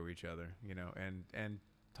better with each other, you know, and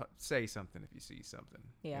say something if you see something,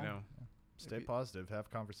 Yeah. you know, Stay If you- positive. Have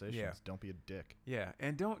conversations. Yeah. Don't be a dick.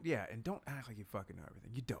 and don't act like you fucking know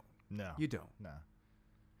everything. You don't, No. you don't. No.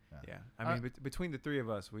 Yeah, I mean, between the 3 of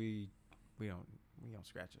us, we don't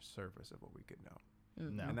scratch the surface of what we could know,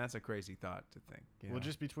 No. and that's a crazy thought to think. You Well, know?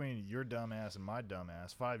 just between your dumbass and my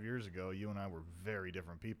dumbass, 5 years ago, you and I were very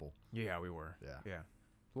different people. yeah, we were, Yeah.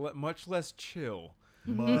 much less chill.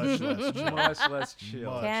 Much less chill. Much less chill.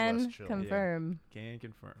 Much Can less chill. confirm. Can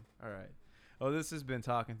confirm. All right. Oh, this has been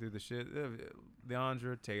Talking Through the Shit.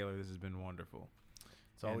 Leandra Taylor, this has been wonderful.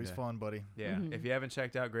 It's always And, fun, buddy. Yeah. If you haven't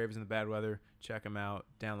checked out Graves in the Bad Weather, check them out.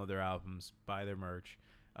 Download their albums. Buy their merch.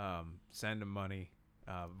 Send them money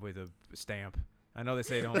with a stamp. I know they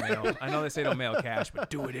say don't mail. I know they say don't mail cash, but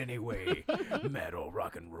do it anyway. Metal,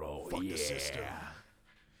 rock and roll. Fuck yeah. the system.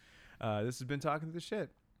 This has been Talking Through the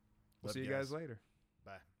Shit. We'll Love see you you guys guys. later.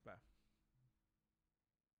 Bye. Bye.